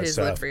cards, all that It is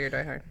stuff. Live Free or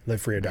Die Hard.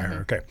 Live Free or Die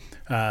Hard.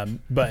 Okay.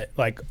 But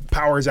like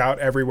power's out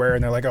everywhere,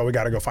 and they're like, oh, we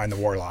got to go find the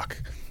warlock.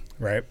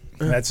 right?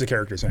 And that's the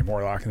character's name,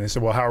 Warlock. And they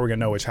said, well, how are we going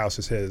to know which house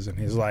is his? And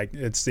he's like,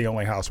 it's the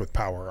only house with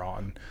power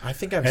on. I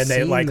think I've And seen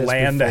they like this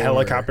land before. a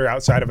helicopter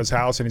outside of his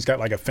house, and he's got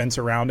like a fence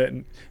around it,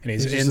 and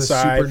he's He's just a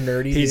inside. super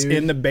nerdy He's dude.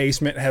 in the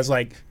basement, has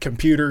like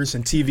computers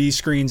and TV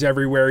screens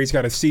everywhere. He's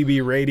got a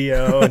CB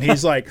radio, and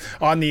he's like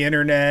on the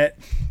internet.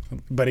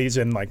 But he's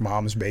in like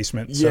mom's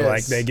basement, so Yes.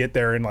 like they get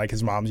there and like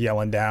his mom's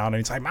yelling down, and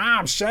he's like,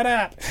 "Mom, shut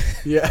up!"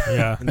 Yeah.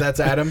 Yeah. And that's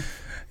Adam.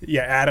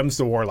 Yeah, Adam's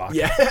the warlock.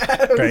 Yeah.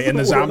 Okay, in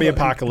the zombie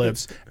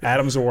apocalypse,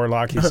 Adam's the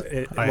warlock. He's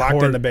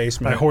locked in the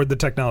basement. I hoard the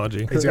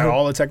technology. He's got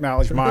all the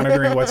technology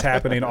monitoring what's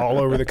happening all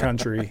over the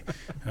country.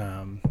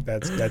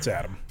 That's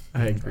Adam.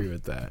 I agree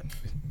with that.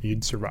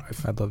 You'd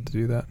survive. I'd love to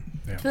do that.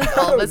 I feel like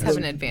all of us have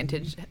an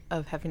advantage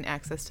of having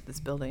access to this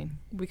building.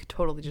 We could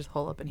totally just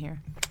hole up in here.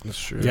 That's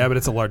true. Yeah, but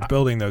it's a large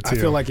building though too. I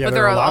feel like But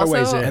there are a lot of also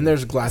ways in. And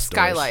there's glass doors.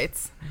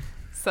 Skylights.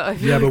 So I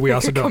feel Yeah, like but we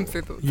also could come don't.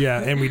 through the- Yeah,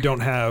 and we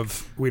don't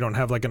have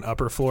like an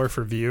upper floor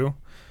for view,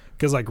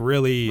 because like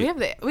really,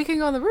 We can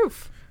go on the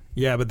roof.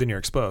 yeah, but then you're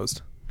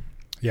exposed.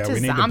 yeah, to we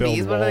need to zombies,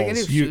 build what are they gonna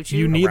walls. do? You Shoot you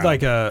you need around.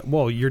 like a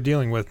you're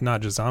dealing with not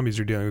just zombies.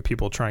 You're dealing with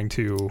people trying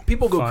to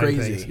People go find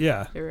crazy. things.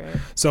 Yeah. You're right.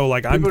 So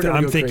like People are gonna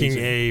I'm go thinking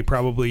crazy. a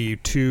probably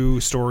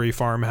 2-story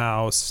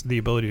farmhouse, the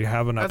ability to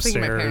have an I was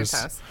thinking my parents'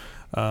 upstairs,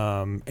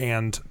 house.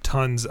 and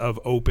tons of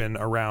open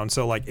around.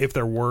 So like if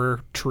there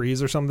were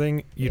trees or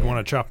something, you'd Yeah.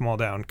 want to chop them all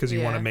down because you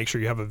want Yeah. to make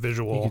sure you have a You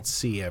visual. could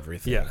see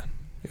everything. Yeah.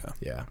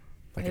 Yeah.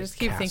 Like I a just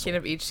keep castle. thinking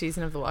of each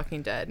season of The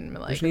Walking Dead and be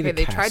like, just need okay, a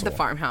they tried the castle.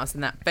 farmhouse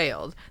and that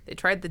failed. They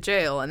tried the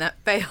jail and that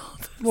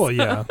failed. Well,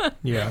 yeah,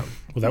 yeah.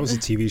 Well, that was a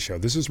TV show.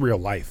 This is real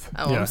life.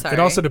 Oh, yeah. I'm sorry. It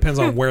also depends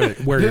on where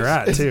you're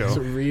at It's too.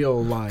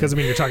 real life. Because I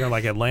mean, you're talking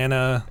like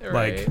Atlanta,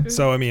 like Right.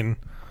 so. I mean,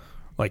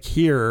 like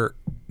here,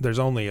 there's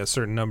only a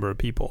certain number of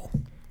people.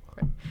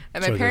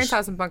 At my So parents' just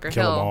house in Bunker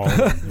kill 'em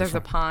Hill, all. there's a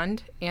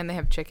pond and they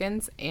have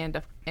chickens and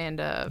a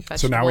vegetable.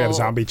 So now we have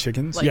zombie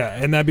chickens. like- Yeah,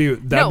 and that'd be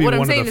No, be what I'm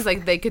one saying of is the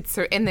like they could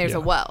and there's Yeah.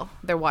 a well.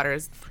 Their water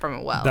is from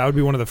a well. that would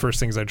be one of the first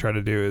things I try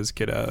to do is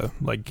get a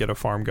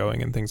farm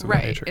going and things of that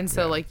Right. nature. And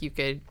so Yeah. like you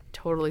could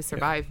totally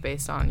survive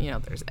based on,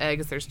 there's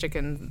eggs, there's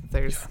chickens,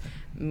 there's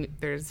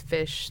there's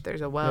fish,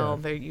 there's a well,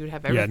 there you'd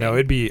have everything. Yeah, no,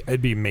 it'd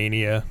be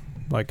mania.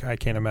 Like I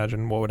can't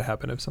imagine what would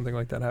happen if something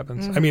like that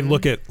happens. I Mm-hmm. mean,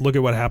 look at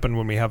what happened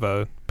when we have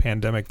a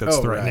pandemic that's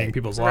Oh, threatening right.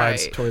 people's Right.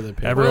 lives. toilet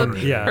paper. Everyone,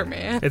 Toilet paper, yeah,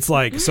 man. it's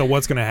like so.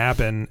 What's going to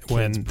happen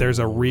when Kids' there's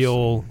a pools.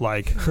 real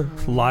like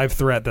live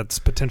threat that's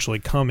potentially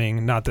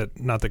coming? Not that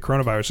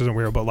coronavirus isn't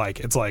real, but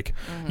like it's like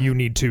Mm-hmm. you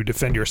need to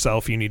defend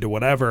yourself. You need to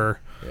whatever.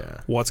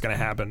 Yeah. What's going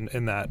to happen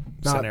in that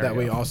Not scenario? that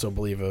we also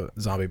believe a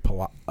zombie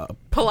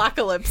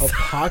Apocalypse. apocalypse.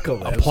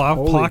 Apocalypse.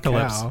 Holy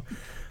cow.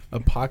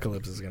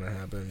 Apocalypse is gonna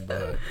happen,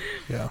 but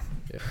yeah.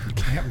 You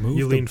can't move.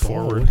 You the lean ball.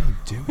 forward. What are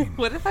you doing?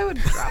 What if I would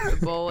drop the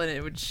bowl and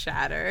it would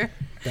shatter?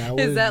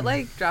 Is that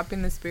like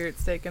dropping the spirit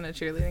stick in a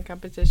cheerleading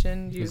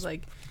competition? Do you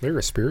like? There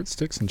are spirit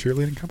sticks in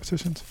cheerleading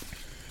competitions?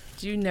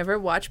 Do you never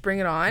watch Bring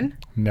It On?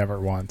 Never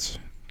once.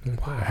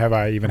 Have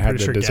I even I'm had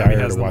pretty the sure Gabby desire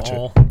has to them watch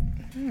all.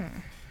 it?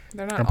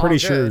 They're not. I'm pretty all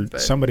sure good,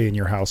 but somebody in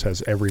your house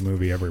has every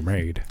movie ever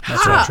made.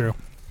 That's Ha! not true.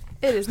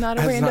 It is not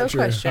a That's rando not true.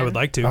 question. I would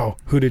like to. Oh,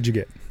 who did you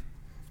get?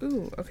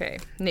 Ooh, okay.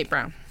 Nate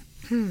Brown.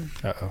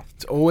 Uh-oh.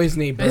 it's always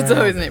Nate Brown. It's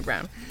always Nate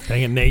Brown.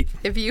 Dang it, Nate.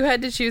 If you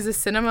had to choose a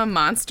cinema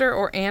monster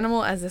or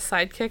animal as a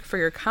sidekick for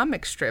your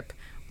comic strip,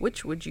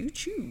 which would you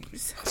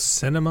choose?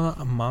 Cinema,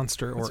 a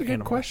monster, That's or a good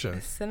animal?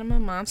 question. Cinema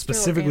monster. or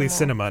Specifically, animal?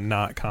 cinema,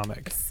 not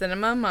comic.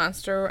 Cinema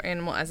monster or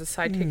animal as a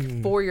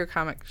sidekick for your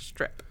comic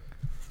strip.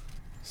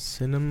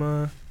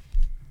 Cinema.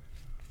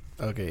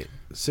 Okay,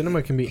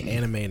 cinema can be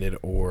animated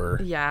or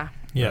Yeah.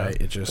 Yeah,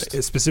 right, it just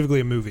it's specifically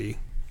a movie.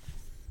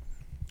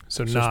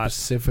 So not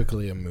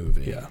specifically a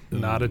movie. yeah,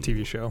 not a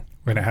TV show.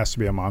 And it has to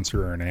be a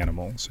monster or an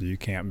animal, so you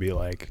can't be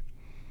like,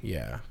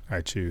 Yeah.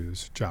 I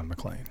choose John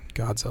McClane.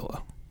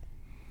 Godzilla.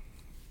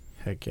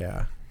 Heck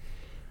yeah.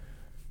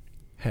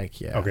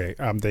 Heck yeah. Okay,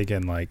 I'm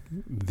thinking like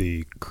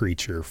the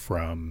creature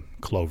from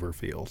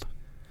Cloverfield.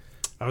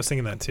 I was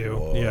thinking that too.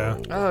 Whoa. Yeah,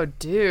 Oh,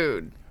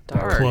 dude.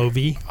 Dark.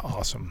 Clovey.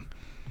 Awesome.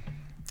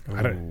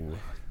 Ooh.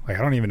 I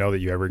don't even know that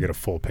you ever get a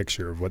full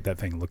picture of what that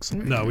thing looks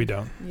like. No, we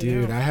don't.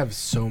 Dude, Yeah. I have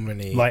so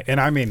many. Like,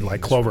 and I mean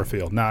like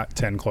Cloverfield, not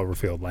 10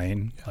 Cloverfield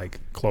Lane. Like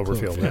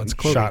Cloverfield, Cloverfield. It's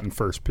Clover. shot in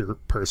first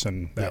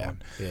person. That yeah.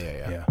 one.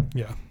 Yeah. Yeah.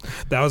 Yeah,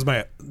 that was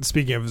my.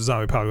 Speaking of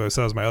zombie apocalypse,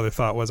 that was my other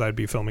thought. Was I'd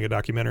be filming a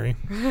documentary.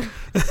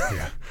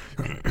 Yeah.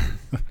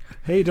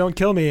 Hey, don't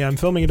kill me! I'm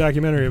filming a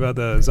documentary about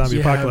the zombie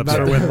Yeah, apocalypse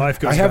about or when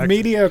life goes I have back.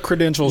 media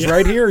credentials Yeah.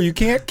 right here. You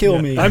can't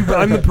kill me. I'm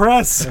the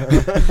press.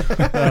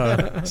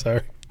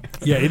 Sorry.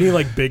 Yeah, any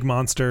like big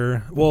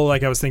monster. Well,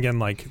 like I was thinking,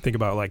 think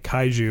about like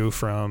kaiju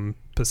from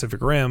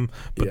Pacific Rim,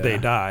 but they Yeah.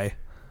 die.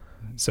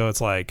 So it's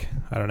like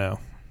I don't know.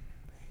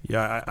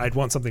 Yeah, I'd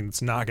want something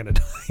that's not going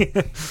to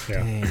die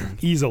Yeah. Dang.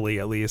 easily,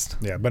 at least.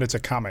 Yeah, but it's a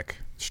comic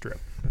strip.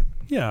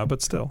 Yeah,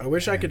 but still. I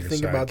wish I And could your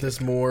think about sidekick.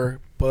 this more,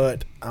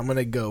 but I'm going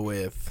to go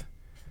with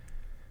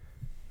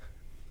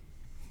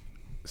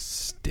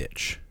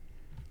Stitch.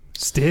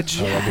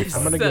 Stitch. Oh, that'd be fun.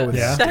 I'm gonna go with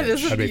Yeah. That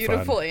is a That'd be fun.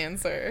 beautiful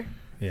answer.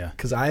 Yeah.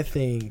 Because I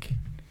think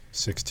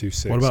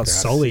 626. What about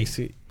guys. Sully?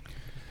 See,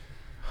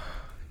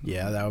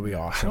 Yeah, that would be I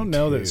awesome. don't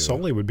know too. that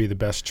Sully would be the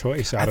best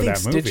choice out I of think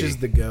that movie. Stitch is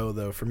the go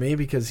though for me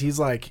because he's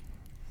like,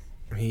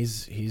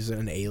 he's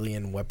an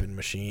alien weapon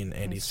machine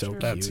and he's That's so true.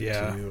 That's- cute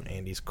yeah. too,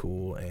 and he's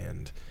cool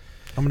and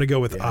I'm gonna go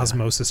with Yeah.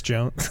 Osmosis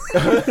Jones.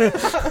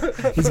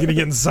 He's gonna get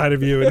inside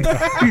of you and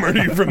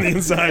murder you from the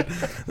inside.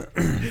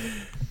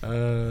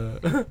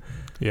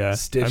 Yeah,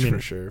 Stitch I mean,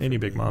 for sure. any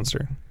for big me.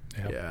 monster.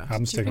 Yeah.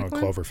 I'm you sticking pick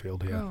with one?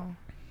 Cloverfield. Yeah, Oh.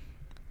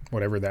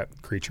 whatever that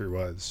creature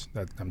was,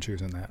 that I'm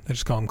choosing that. They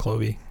just call him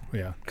Clovey.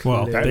 Yeah,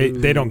 Well, Clo-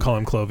 they don't call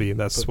him Clovey.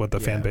 That's But, what the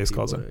fan yeah, base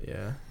calls people- him.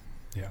 Yeah.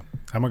 yeah.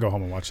 I'm gonna go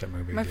home and watch that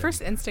movie. My again.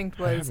 first instinct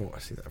I was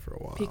haven't seen that for a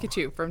while.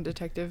 Pikachu from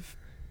Detective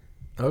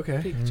Okay.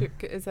 Pikachu.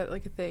 Is that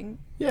like a thing?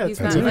 Yeah, He's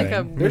That's not a like thing. a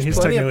I mean, There's he's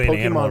plenty of technically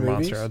an animal Pokemon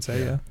monster, movies. I'd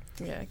say. Yeah.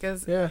 yeah,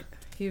 because Yeah.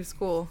 he was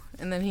cool,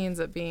 and then he ends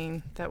up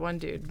being that one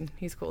dude. And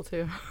he's cool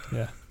too.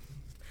 Yeah.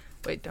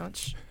 Wait,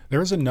 don't There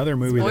was another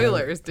movie.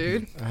 spoilers,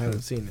 dude. I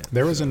haven't seen it.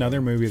 There was so-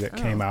 another movie that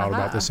came Oh, out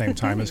about haha. the same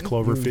time as Be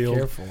Cloverfield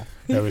Careful.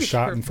 that was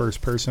shot in Careful.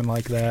 first person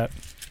like that.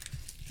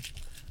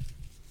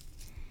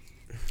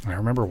 I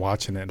remember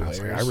watching it and I was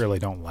like, I Blair's. really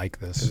don't like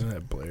this. Isn't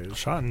it Blair's?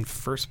 Shot in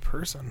first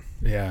person.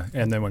 Yeah,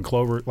 and then when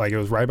Clover, like it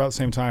was right about the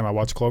same time, I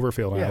watched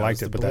Cloverfield and Yeah, I liked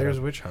was it, the but Blair's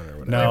that Witch Hunter.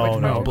 Whatever. no,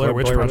 no, no, Blair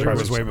Witch Project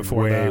Project was way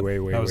before way, that. way,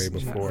 way, That way was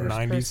before.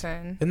 90s.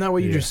 Person. Isn't that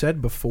what you Yeah. just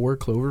said before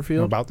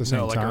Cloverfield? About the same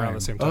No, like time. around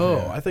the same time. Oh,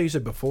 yeah. I thought you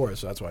said before,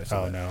 so that's why I said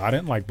Oh that. no, I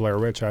didn't like Blair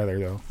Witch either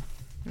though.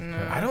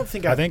 No. I don't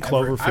think I I've think ever-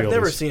 Cloverfield I've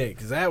never is- seen it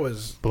because that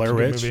was Blair It's a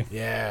good Witch. movie.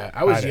 yeah.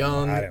 I was didn't-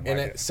 young I didn't and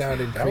like it it.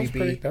 sounded That was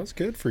creepy. that was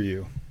good for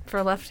you.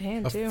 For left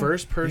hand A too.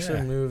 first-person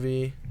Yeah.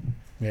 movie.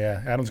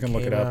 Yeah, Adam's gonna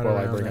look it Came up out while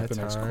I around bring up that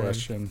the next time.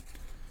 question.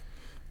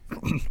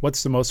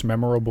 What's the most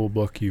memorable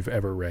book you've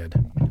ever read?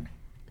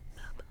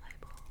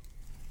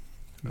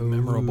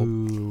 Memorable.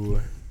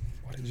 Ooh.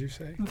 What did you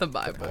say? the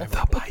Bible.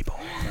 The Bible.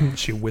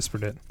 She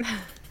whispered it.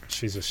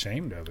 She's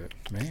ashamed of it.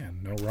 Man,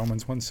 no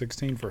Romans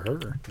 1:16 for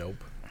her.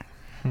 Nope.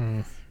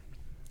 Hmm.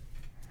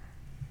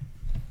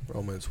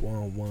 Romans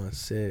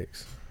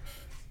 1:16.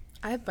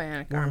 I have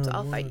bionic arms.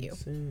 I'll fight you.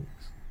 1:16.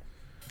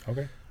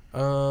 Okay.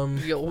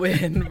 You'll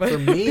win. But For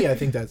me, I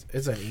think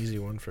it's an easy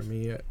one for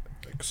me.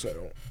 Because I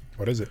don't.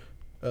 What is it?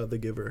 The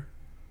Giver.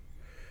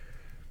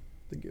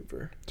 The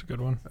Giver. It's a good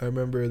one. I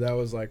remember that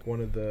was like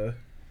one of the,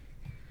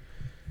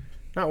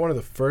 not one of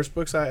the first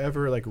books I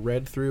ever like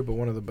read through, but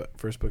one of the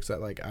first books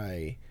that like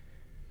I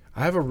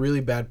have a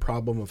really bad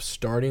problem of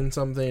starting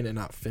something and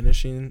not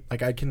finishing.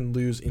 Like I can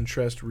lose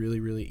interest really,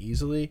 really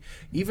easily,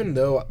 even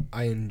though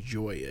I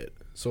enjoy it.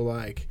 So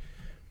like,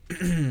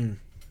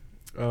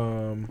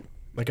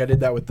 like I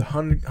did that with the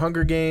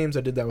Hunger Games.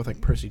 I did that with like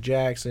Percy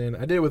Jackson.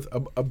 I did it with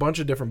a bunch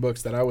of different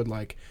books that I would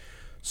like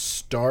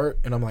start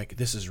and I'm like,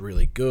 this is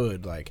really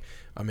good. Like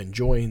I'm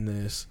enjoying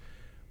this,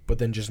 but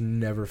then just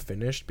never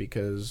finished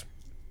because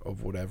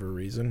of whatever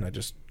reason.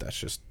 That's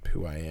just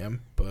who I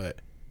am. But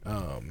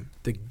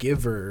The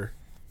Giver,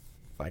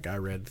 like I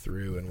read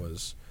through and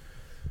was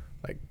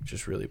like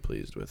just really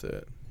pleased with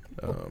it.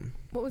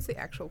 what was the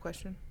actual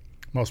question?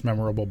 Most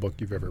memorable book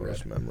you've ever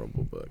Most read?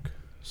 memorable book.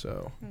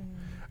 So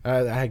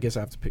I guess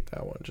I have to pick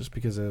that one just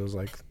because it was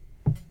like,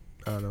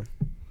 I don't know,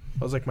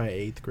 it was like my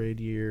 8th grade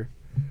year.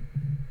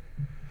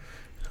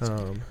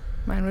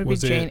 Mine would be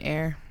Was it- Jane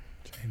Eyre.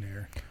 Jane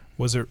Eyre.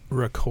 Was it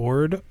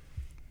Record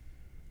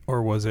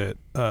or was it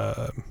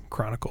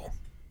Chronicle?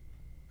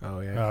 Oh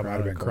yeah, It might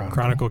have been Chronicle.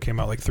 Chronicle came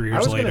out like 3 I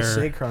years was later. gonna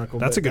say Chronicle.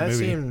 That's but a good that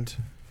movie. Seemed,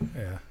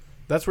 Yeah.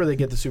 that's where they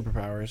get the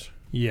superpowers.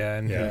 Yeah,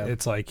 and Yeah.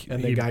 it's like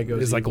And the he guy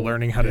goes is like evil.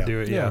 learning how to Yeah. do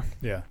it. Yeah.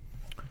 Yeah,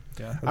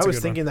 Yeah. yeah. I was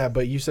thinking that,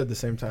 but you said the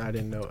same time. I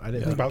didn't know. I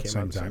didn't Yeah. think About it the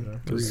came out same the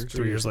time. It was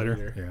 3 years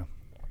later.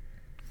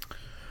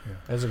 Yeah.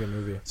 That's a good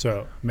movie.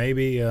 So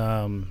maybe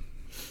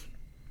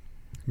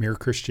Mere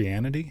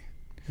Christianity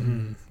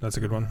That's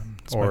a good one.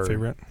 It's Or- my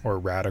favorite. or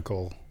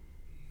Radical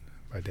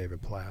by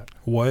David Platt.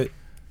 What?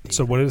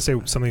 So what did it say?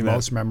 Something that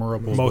Most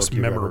memorable. most book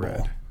you've ever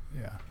memorable. read.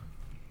 Yeah.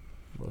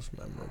 Most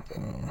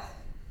memorable.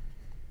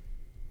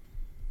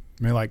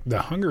 I mean, like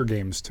the Hunger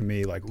Games to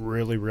me, like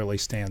really, really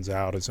stands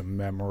out as a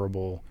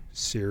memorable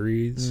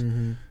series.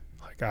 Mm-hmm.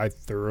 Like I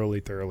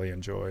thoroughly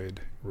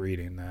enjoyed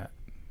reading that.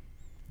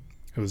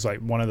 It was like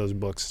one of those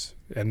books,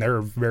 and there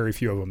are very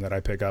few of them that I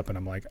pick up, and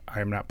I'm like,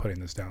 I'm not putting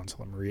this down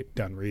until I'm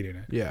done reading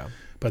it. Yeah.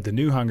 But the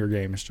new Hunger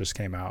Games just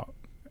came out,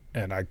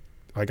 and I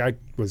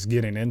was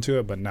getting into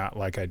it, but not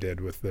like I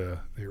did with the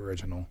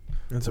original.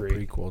 That's a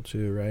 3. prequel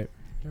too, right?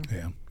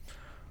 Yeah.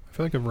 I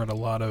feel like I've read a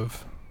lot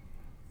of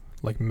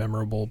like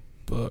memorable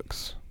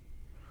books.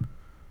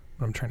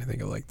 But I'm trying to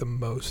think of like the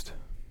most.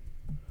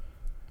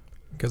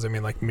 Because I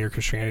mean, like Mere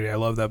Christianity, I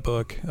love that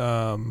book.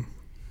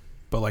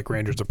 But like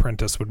Ranger's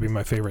Apprentice would be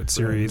my favorite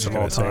series of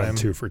all time.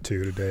 2 for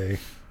 2 today.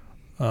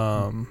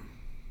 Um,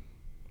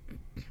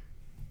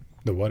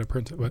 The what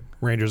apprentice? What?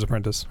 Ranger's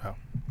Apprentice.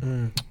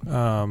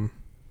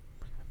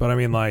 But I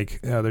mean,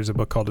 like, there's a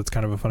book called "It's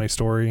Kind of a Funny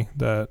Story"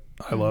 that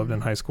I loved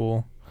in high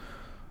school.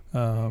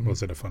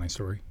 Was it a funny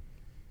story?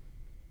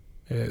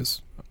 It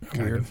is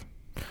Kind weird. of.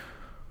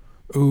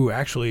 Ooh,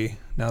 actually,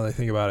 now that I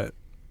think about it,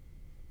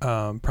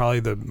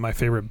 probably my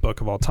favorite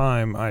book of all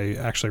time I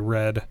actually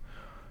read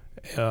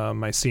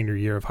my senior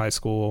year of high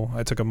school.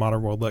 I took a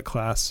modern world lit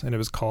class, and it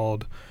was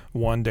called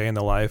One Day in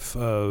the Life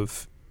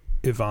of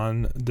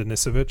Ivan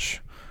Denisovich,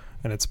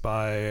 and it's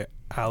by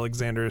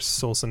Alexander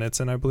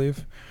Solzhenitsyn, I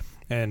believe.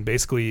 And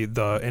basically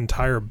the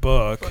entire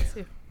book Bless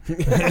you.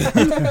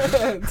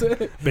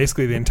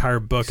 basically the entire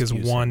book is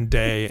Excuse me. one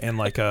day in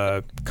like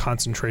a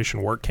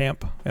concentration work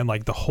camp, and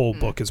like the whole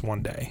book is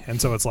one day, and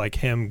so it's like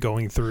him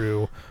going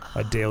through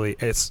a daily.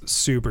 It's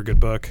super good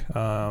book,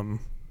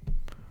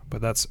 but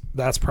that's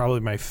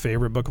probably my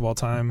favorite book of all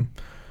time.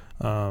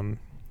 Honorable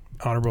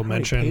How many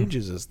mention.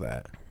 pages is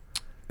that?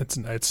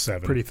 It's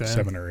Seven, pretty thin.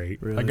 7 or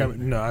 8. Really? Like,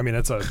 I mean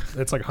it's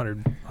like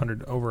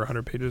 100 over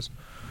 100 pages.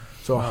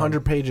 So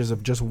 100 pages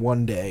of just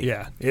one day.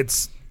 Yeah,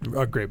 it's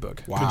a great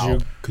book. Wow.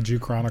 Could you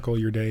chronicle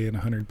your day in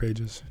 100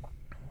 pages?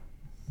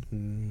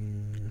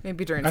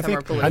 Maybe during I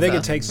summer think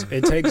it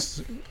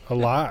takes a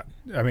lot.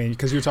 I mean,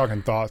 because you're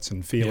talking thoughts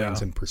and feelings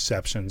Yeah. and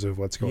perceptions of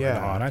what's going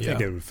Yeah, on. I think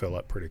yeah. it would fill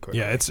up pretty quickly.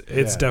 Yeah, it's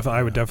Yeah, definitely.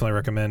 I would definitely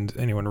recommend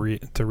anyone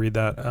to read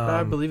that.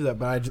 I believe that,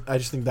 but I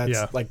just think that's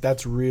yeah. like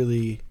that's a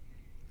really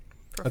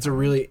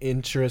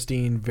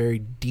interesting,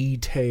 very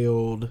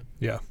detailed.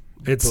 Yeah,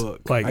 it's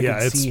book. like I can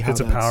it's see how it's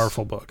a that's-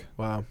 powerful book.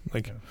 Wow.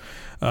 Like,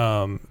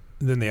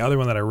 then the other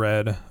one that I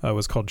read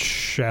was called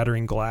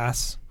Shattering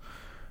Glass,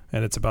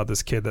 and it's about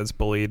this kid that's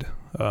bullied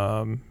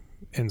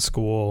in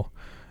school,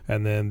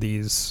 and then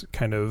these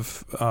kind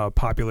of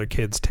popular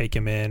kids take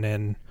him in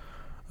and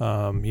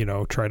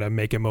try to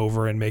make him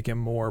over and make him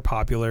more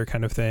popular,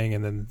 kind of thing,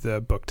 and then the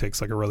book takes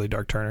like a really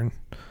dark turn.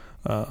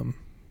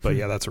 But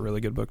yeah, that's a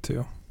really good book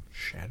too.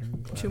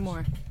 Shattering Glass. 2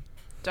 more.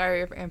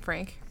 Diary of Anne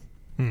Frank,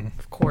 Hmm.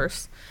 of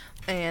course.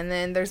 And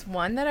then there's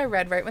one that I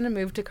read right when I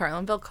moved to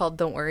Carlinville called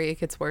Don't Worry, It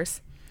Gets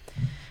Worse.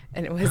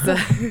 And it was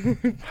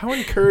How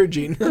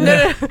encouraging.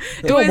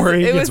 Don't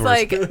worry, it was gets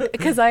like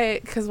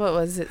because what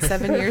was it,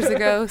 7 years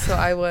ago, so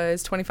I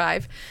was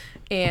 25,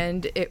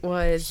 and it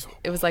was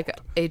like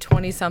a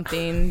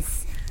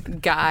 20-something's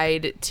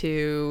guide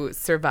to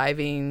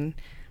surviving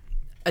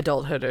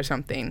adulthood or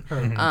something.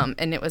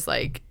 And it was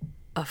like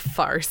a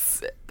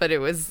farce, but it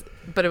was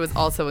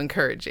also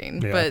encouraging.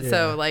 Yeah. But Yeah.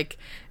 so like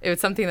it was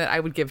something that I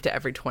would give to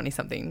every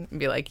 20-something and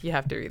be like, you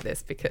have to read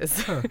this,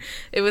 because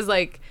it was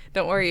like,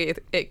 don't worry,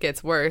 it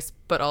gets worse,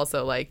 but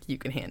also like you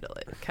can handle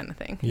it, kind of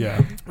thing.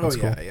 Yeah. Oh That's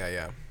yeah, cool.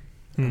 yeah.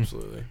 Hmm.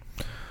 Absolutely.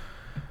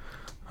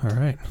 All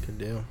right. Good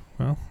deal.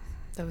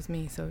 That was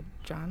me. So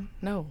John,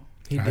 no.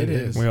 He I did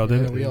did. his. We all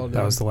did Yeah, it. we all did.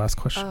 That was the last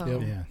question. Oh.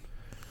 Yep. Yeah.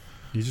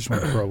 You just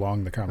want to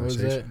prolong the That was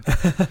conversation.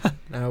 it.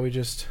 Now we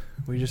just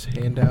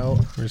hand out.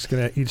 We're just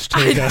gonna each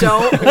I take a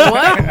don't want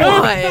one.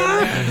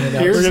 Hand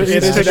out Here's We're gonna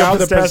it's take now out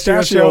the pistachio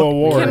pistachio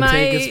award. Can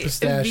Take I his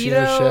pistachio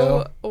veto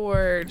show.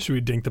 or Should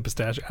we dink the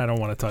pistachio? I don't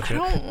want to touch I it.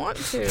 don't want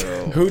to.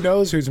 Who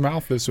knows whose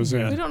mouth this was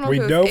in? We don't know if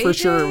it was know for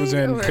sure it was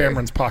AJ in or-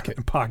 Cameron's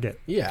pocket. Pocket.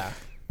 Yeah.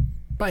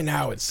 By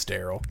now it's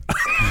sterile.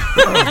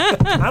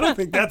 I don't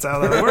think that's how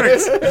that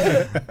works.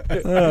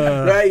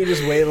 Right? You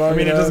just wait long I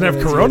mean, it enough doesn't have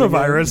and it's good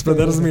coronavirus, but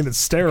that doesn't mean it's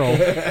sterile.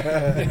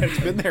 It's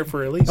been there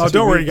for at least. Oh, 2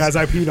 don't worry, weeks. guys.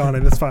 I peed on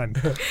it. It's fine.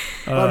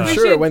 I'm We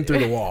sure it should- went through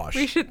the wash.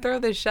 We should throw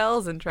the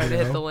shells and try to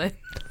hit the lid.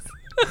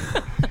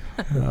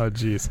 Oh,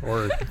 jeez.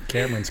 Or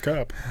Cameron's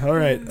cup. All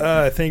right.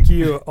 Thank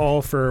you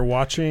all for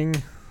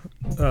watching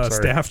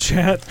Staff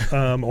Chat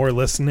or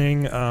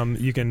listening.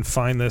 You can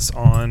find this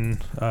on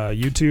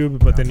YouTube,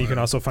 but then you can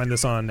also find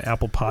this on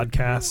Apple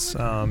Podcasts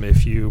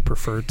if you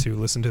prefer to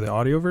listen to the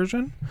audio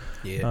version.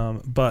 Yeah.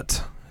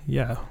 But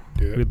yeah,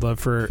 Do it. we'd love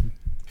for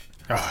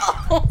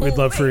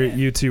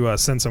you to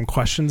send some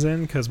questions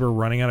in, because we're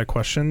running out of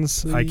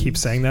questions. I keep Please.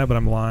 saying that, but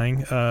I'm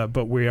lying.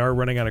 But we are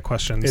running out of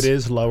questions. It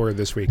is lower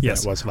this week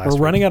Yes, than it was last we're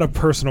week. running out of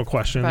personal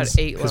questions. About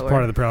 8 is lower.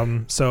 part of the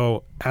problem.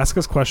 So ask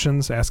us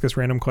questions, ask us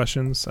random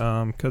questions,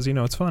 because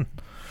it's fun.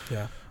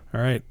 Yeah.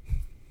 All right,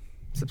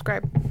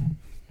 Subscribe.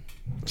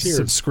 Cheers.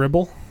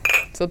 Subscribble.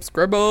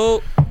 Subscribe.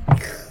 All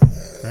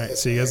right,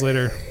 see you guys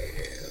later.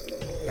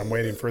 I'm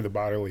waiting for the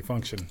bodily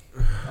function.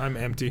 I'm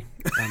empty.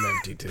 I'm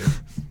empty too.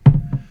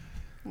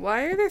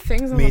 Why are there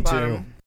things on Me the too. bottom?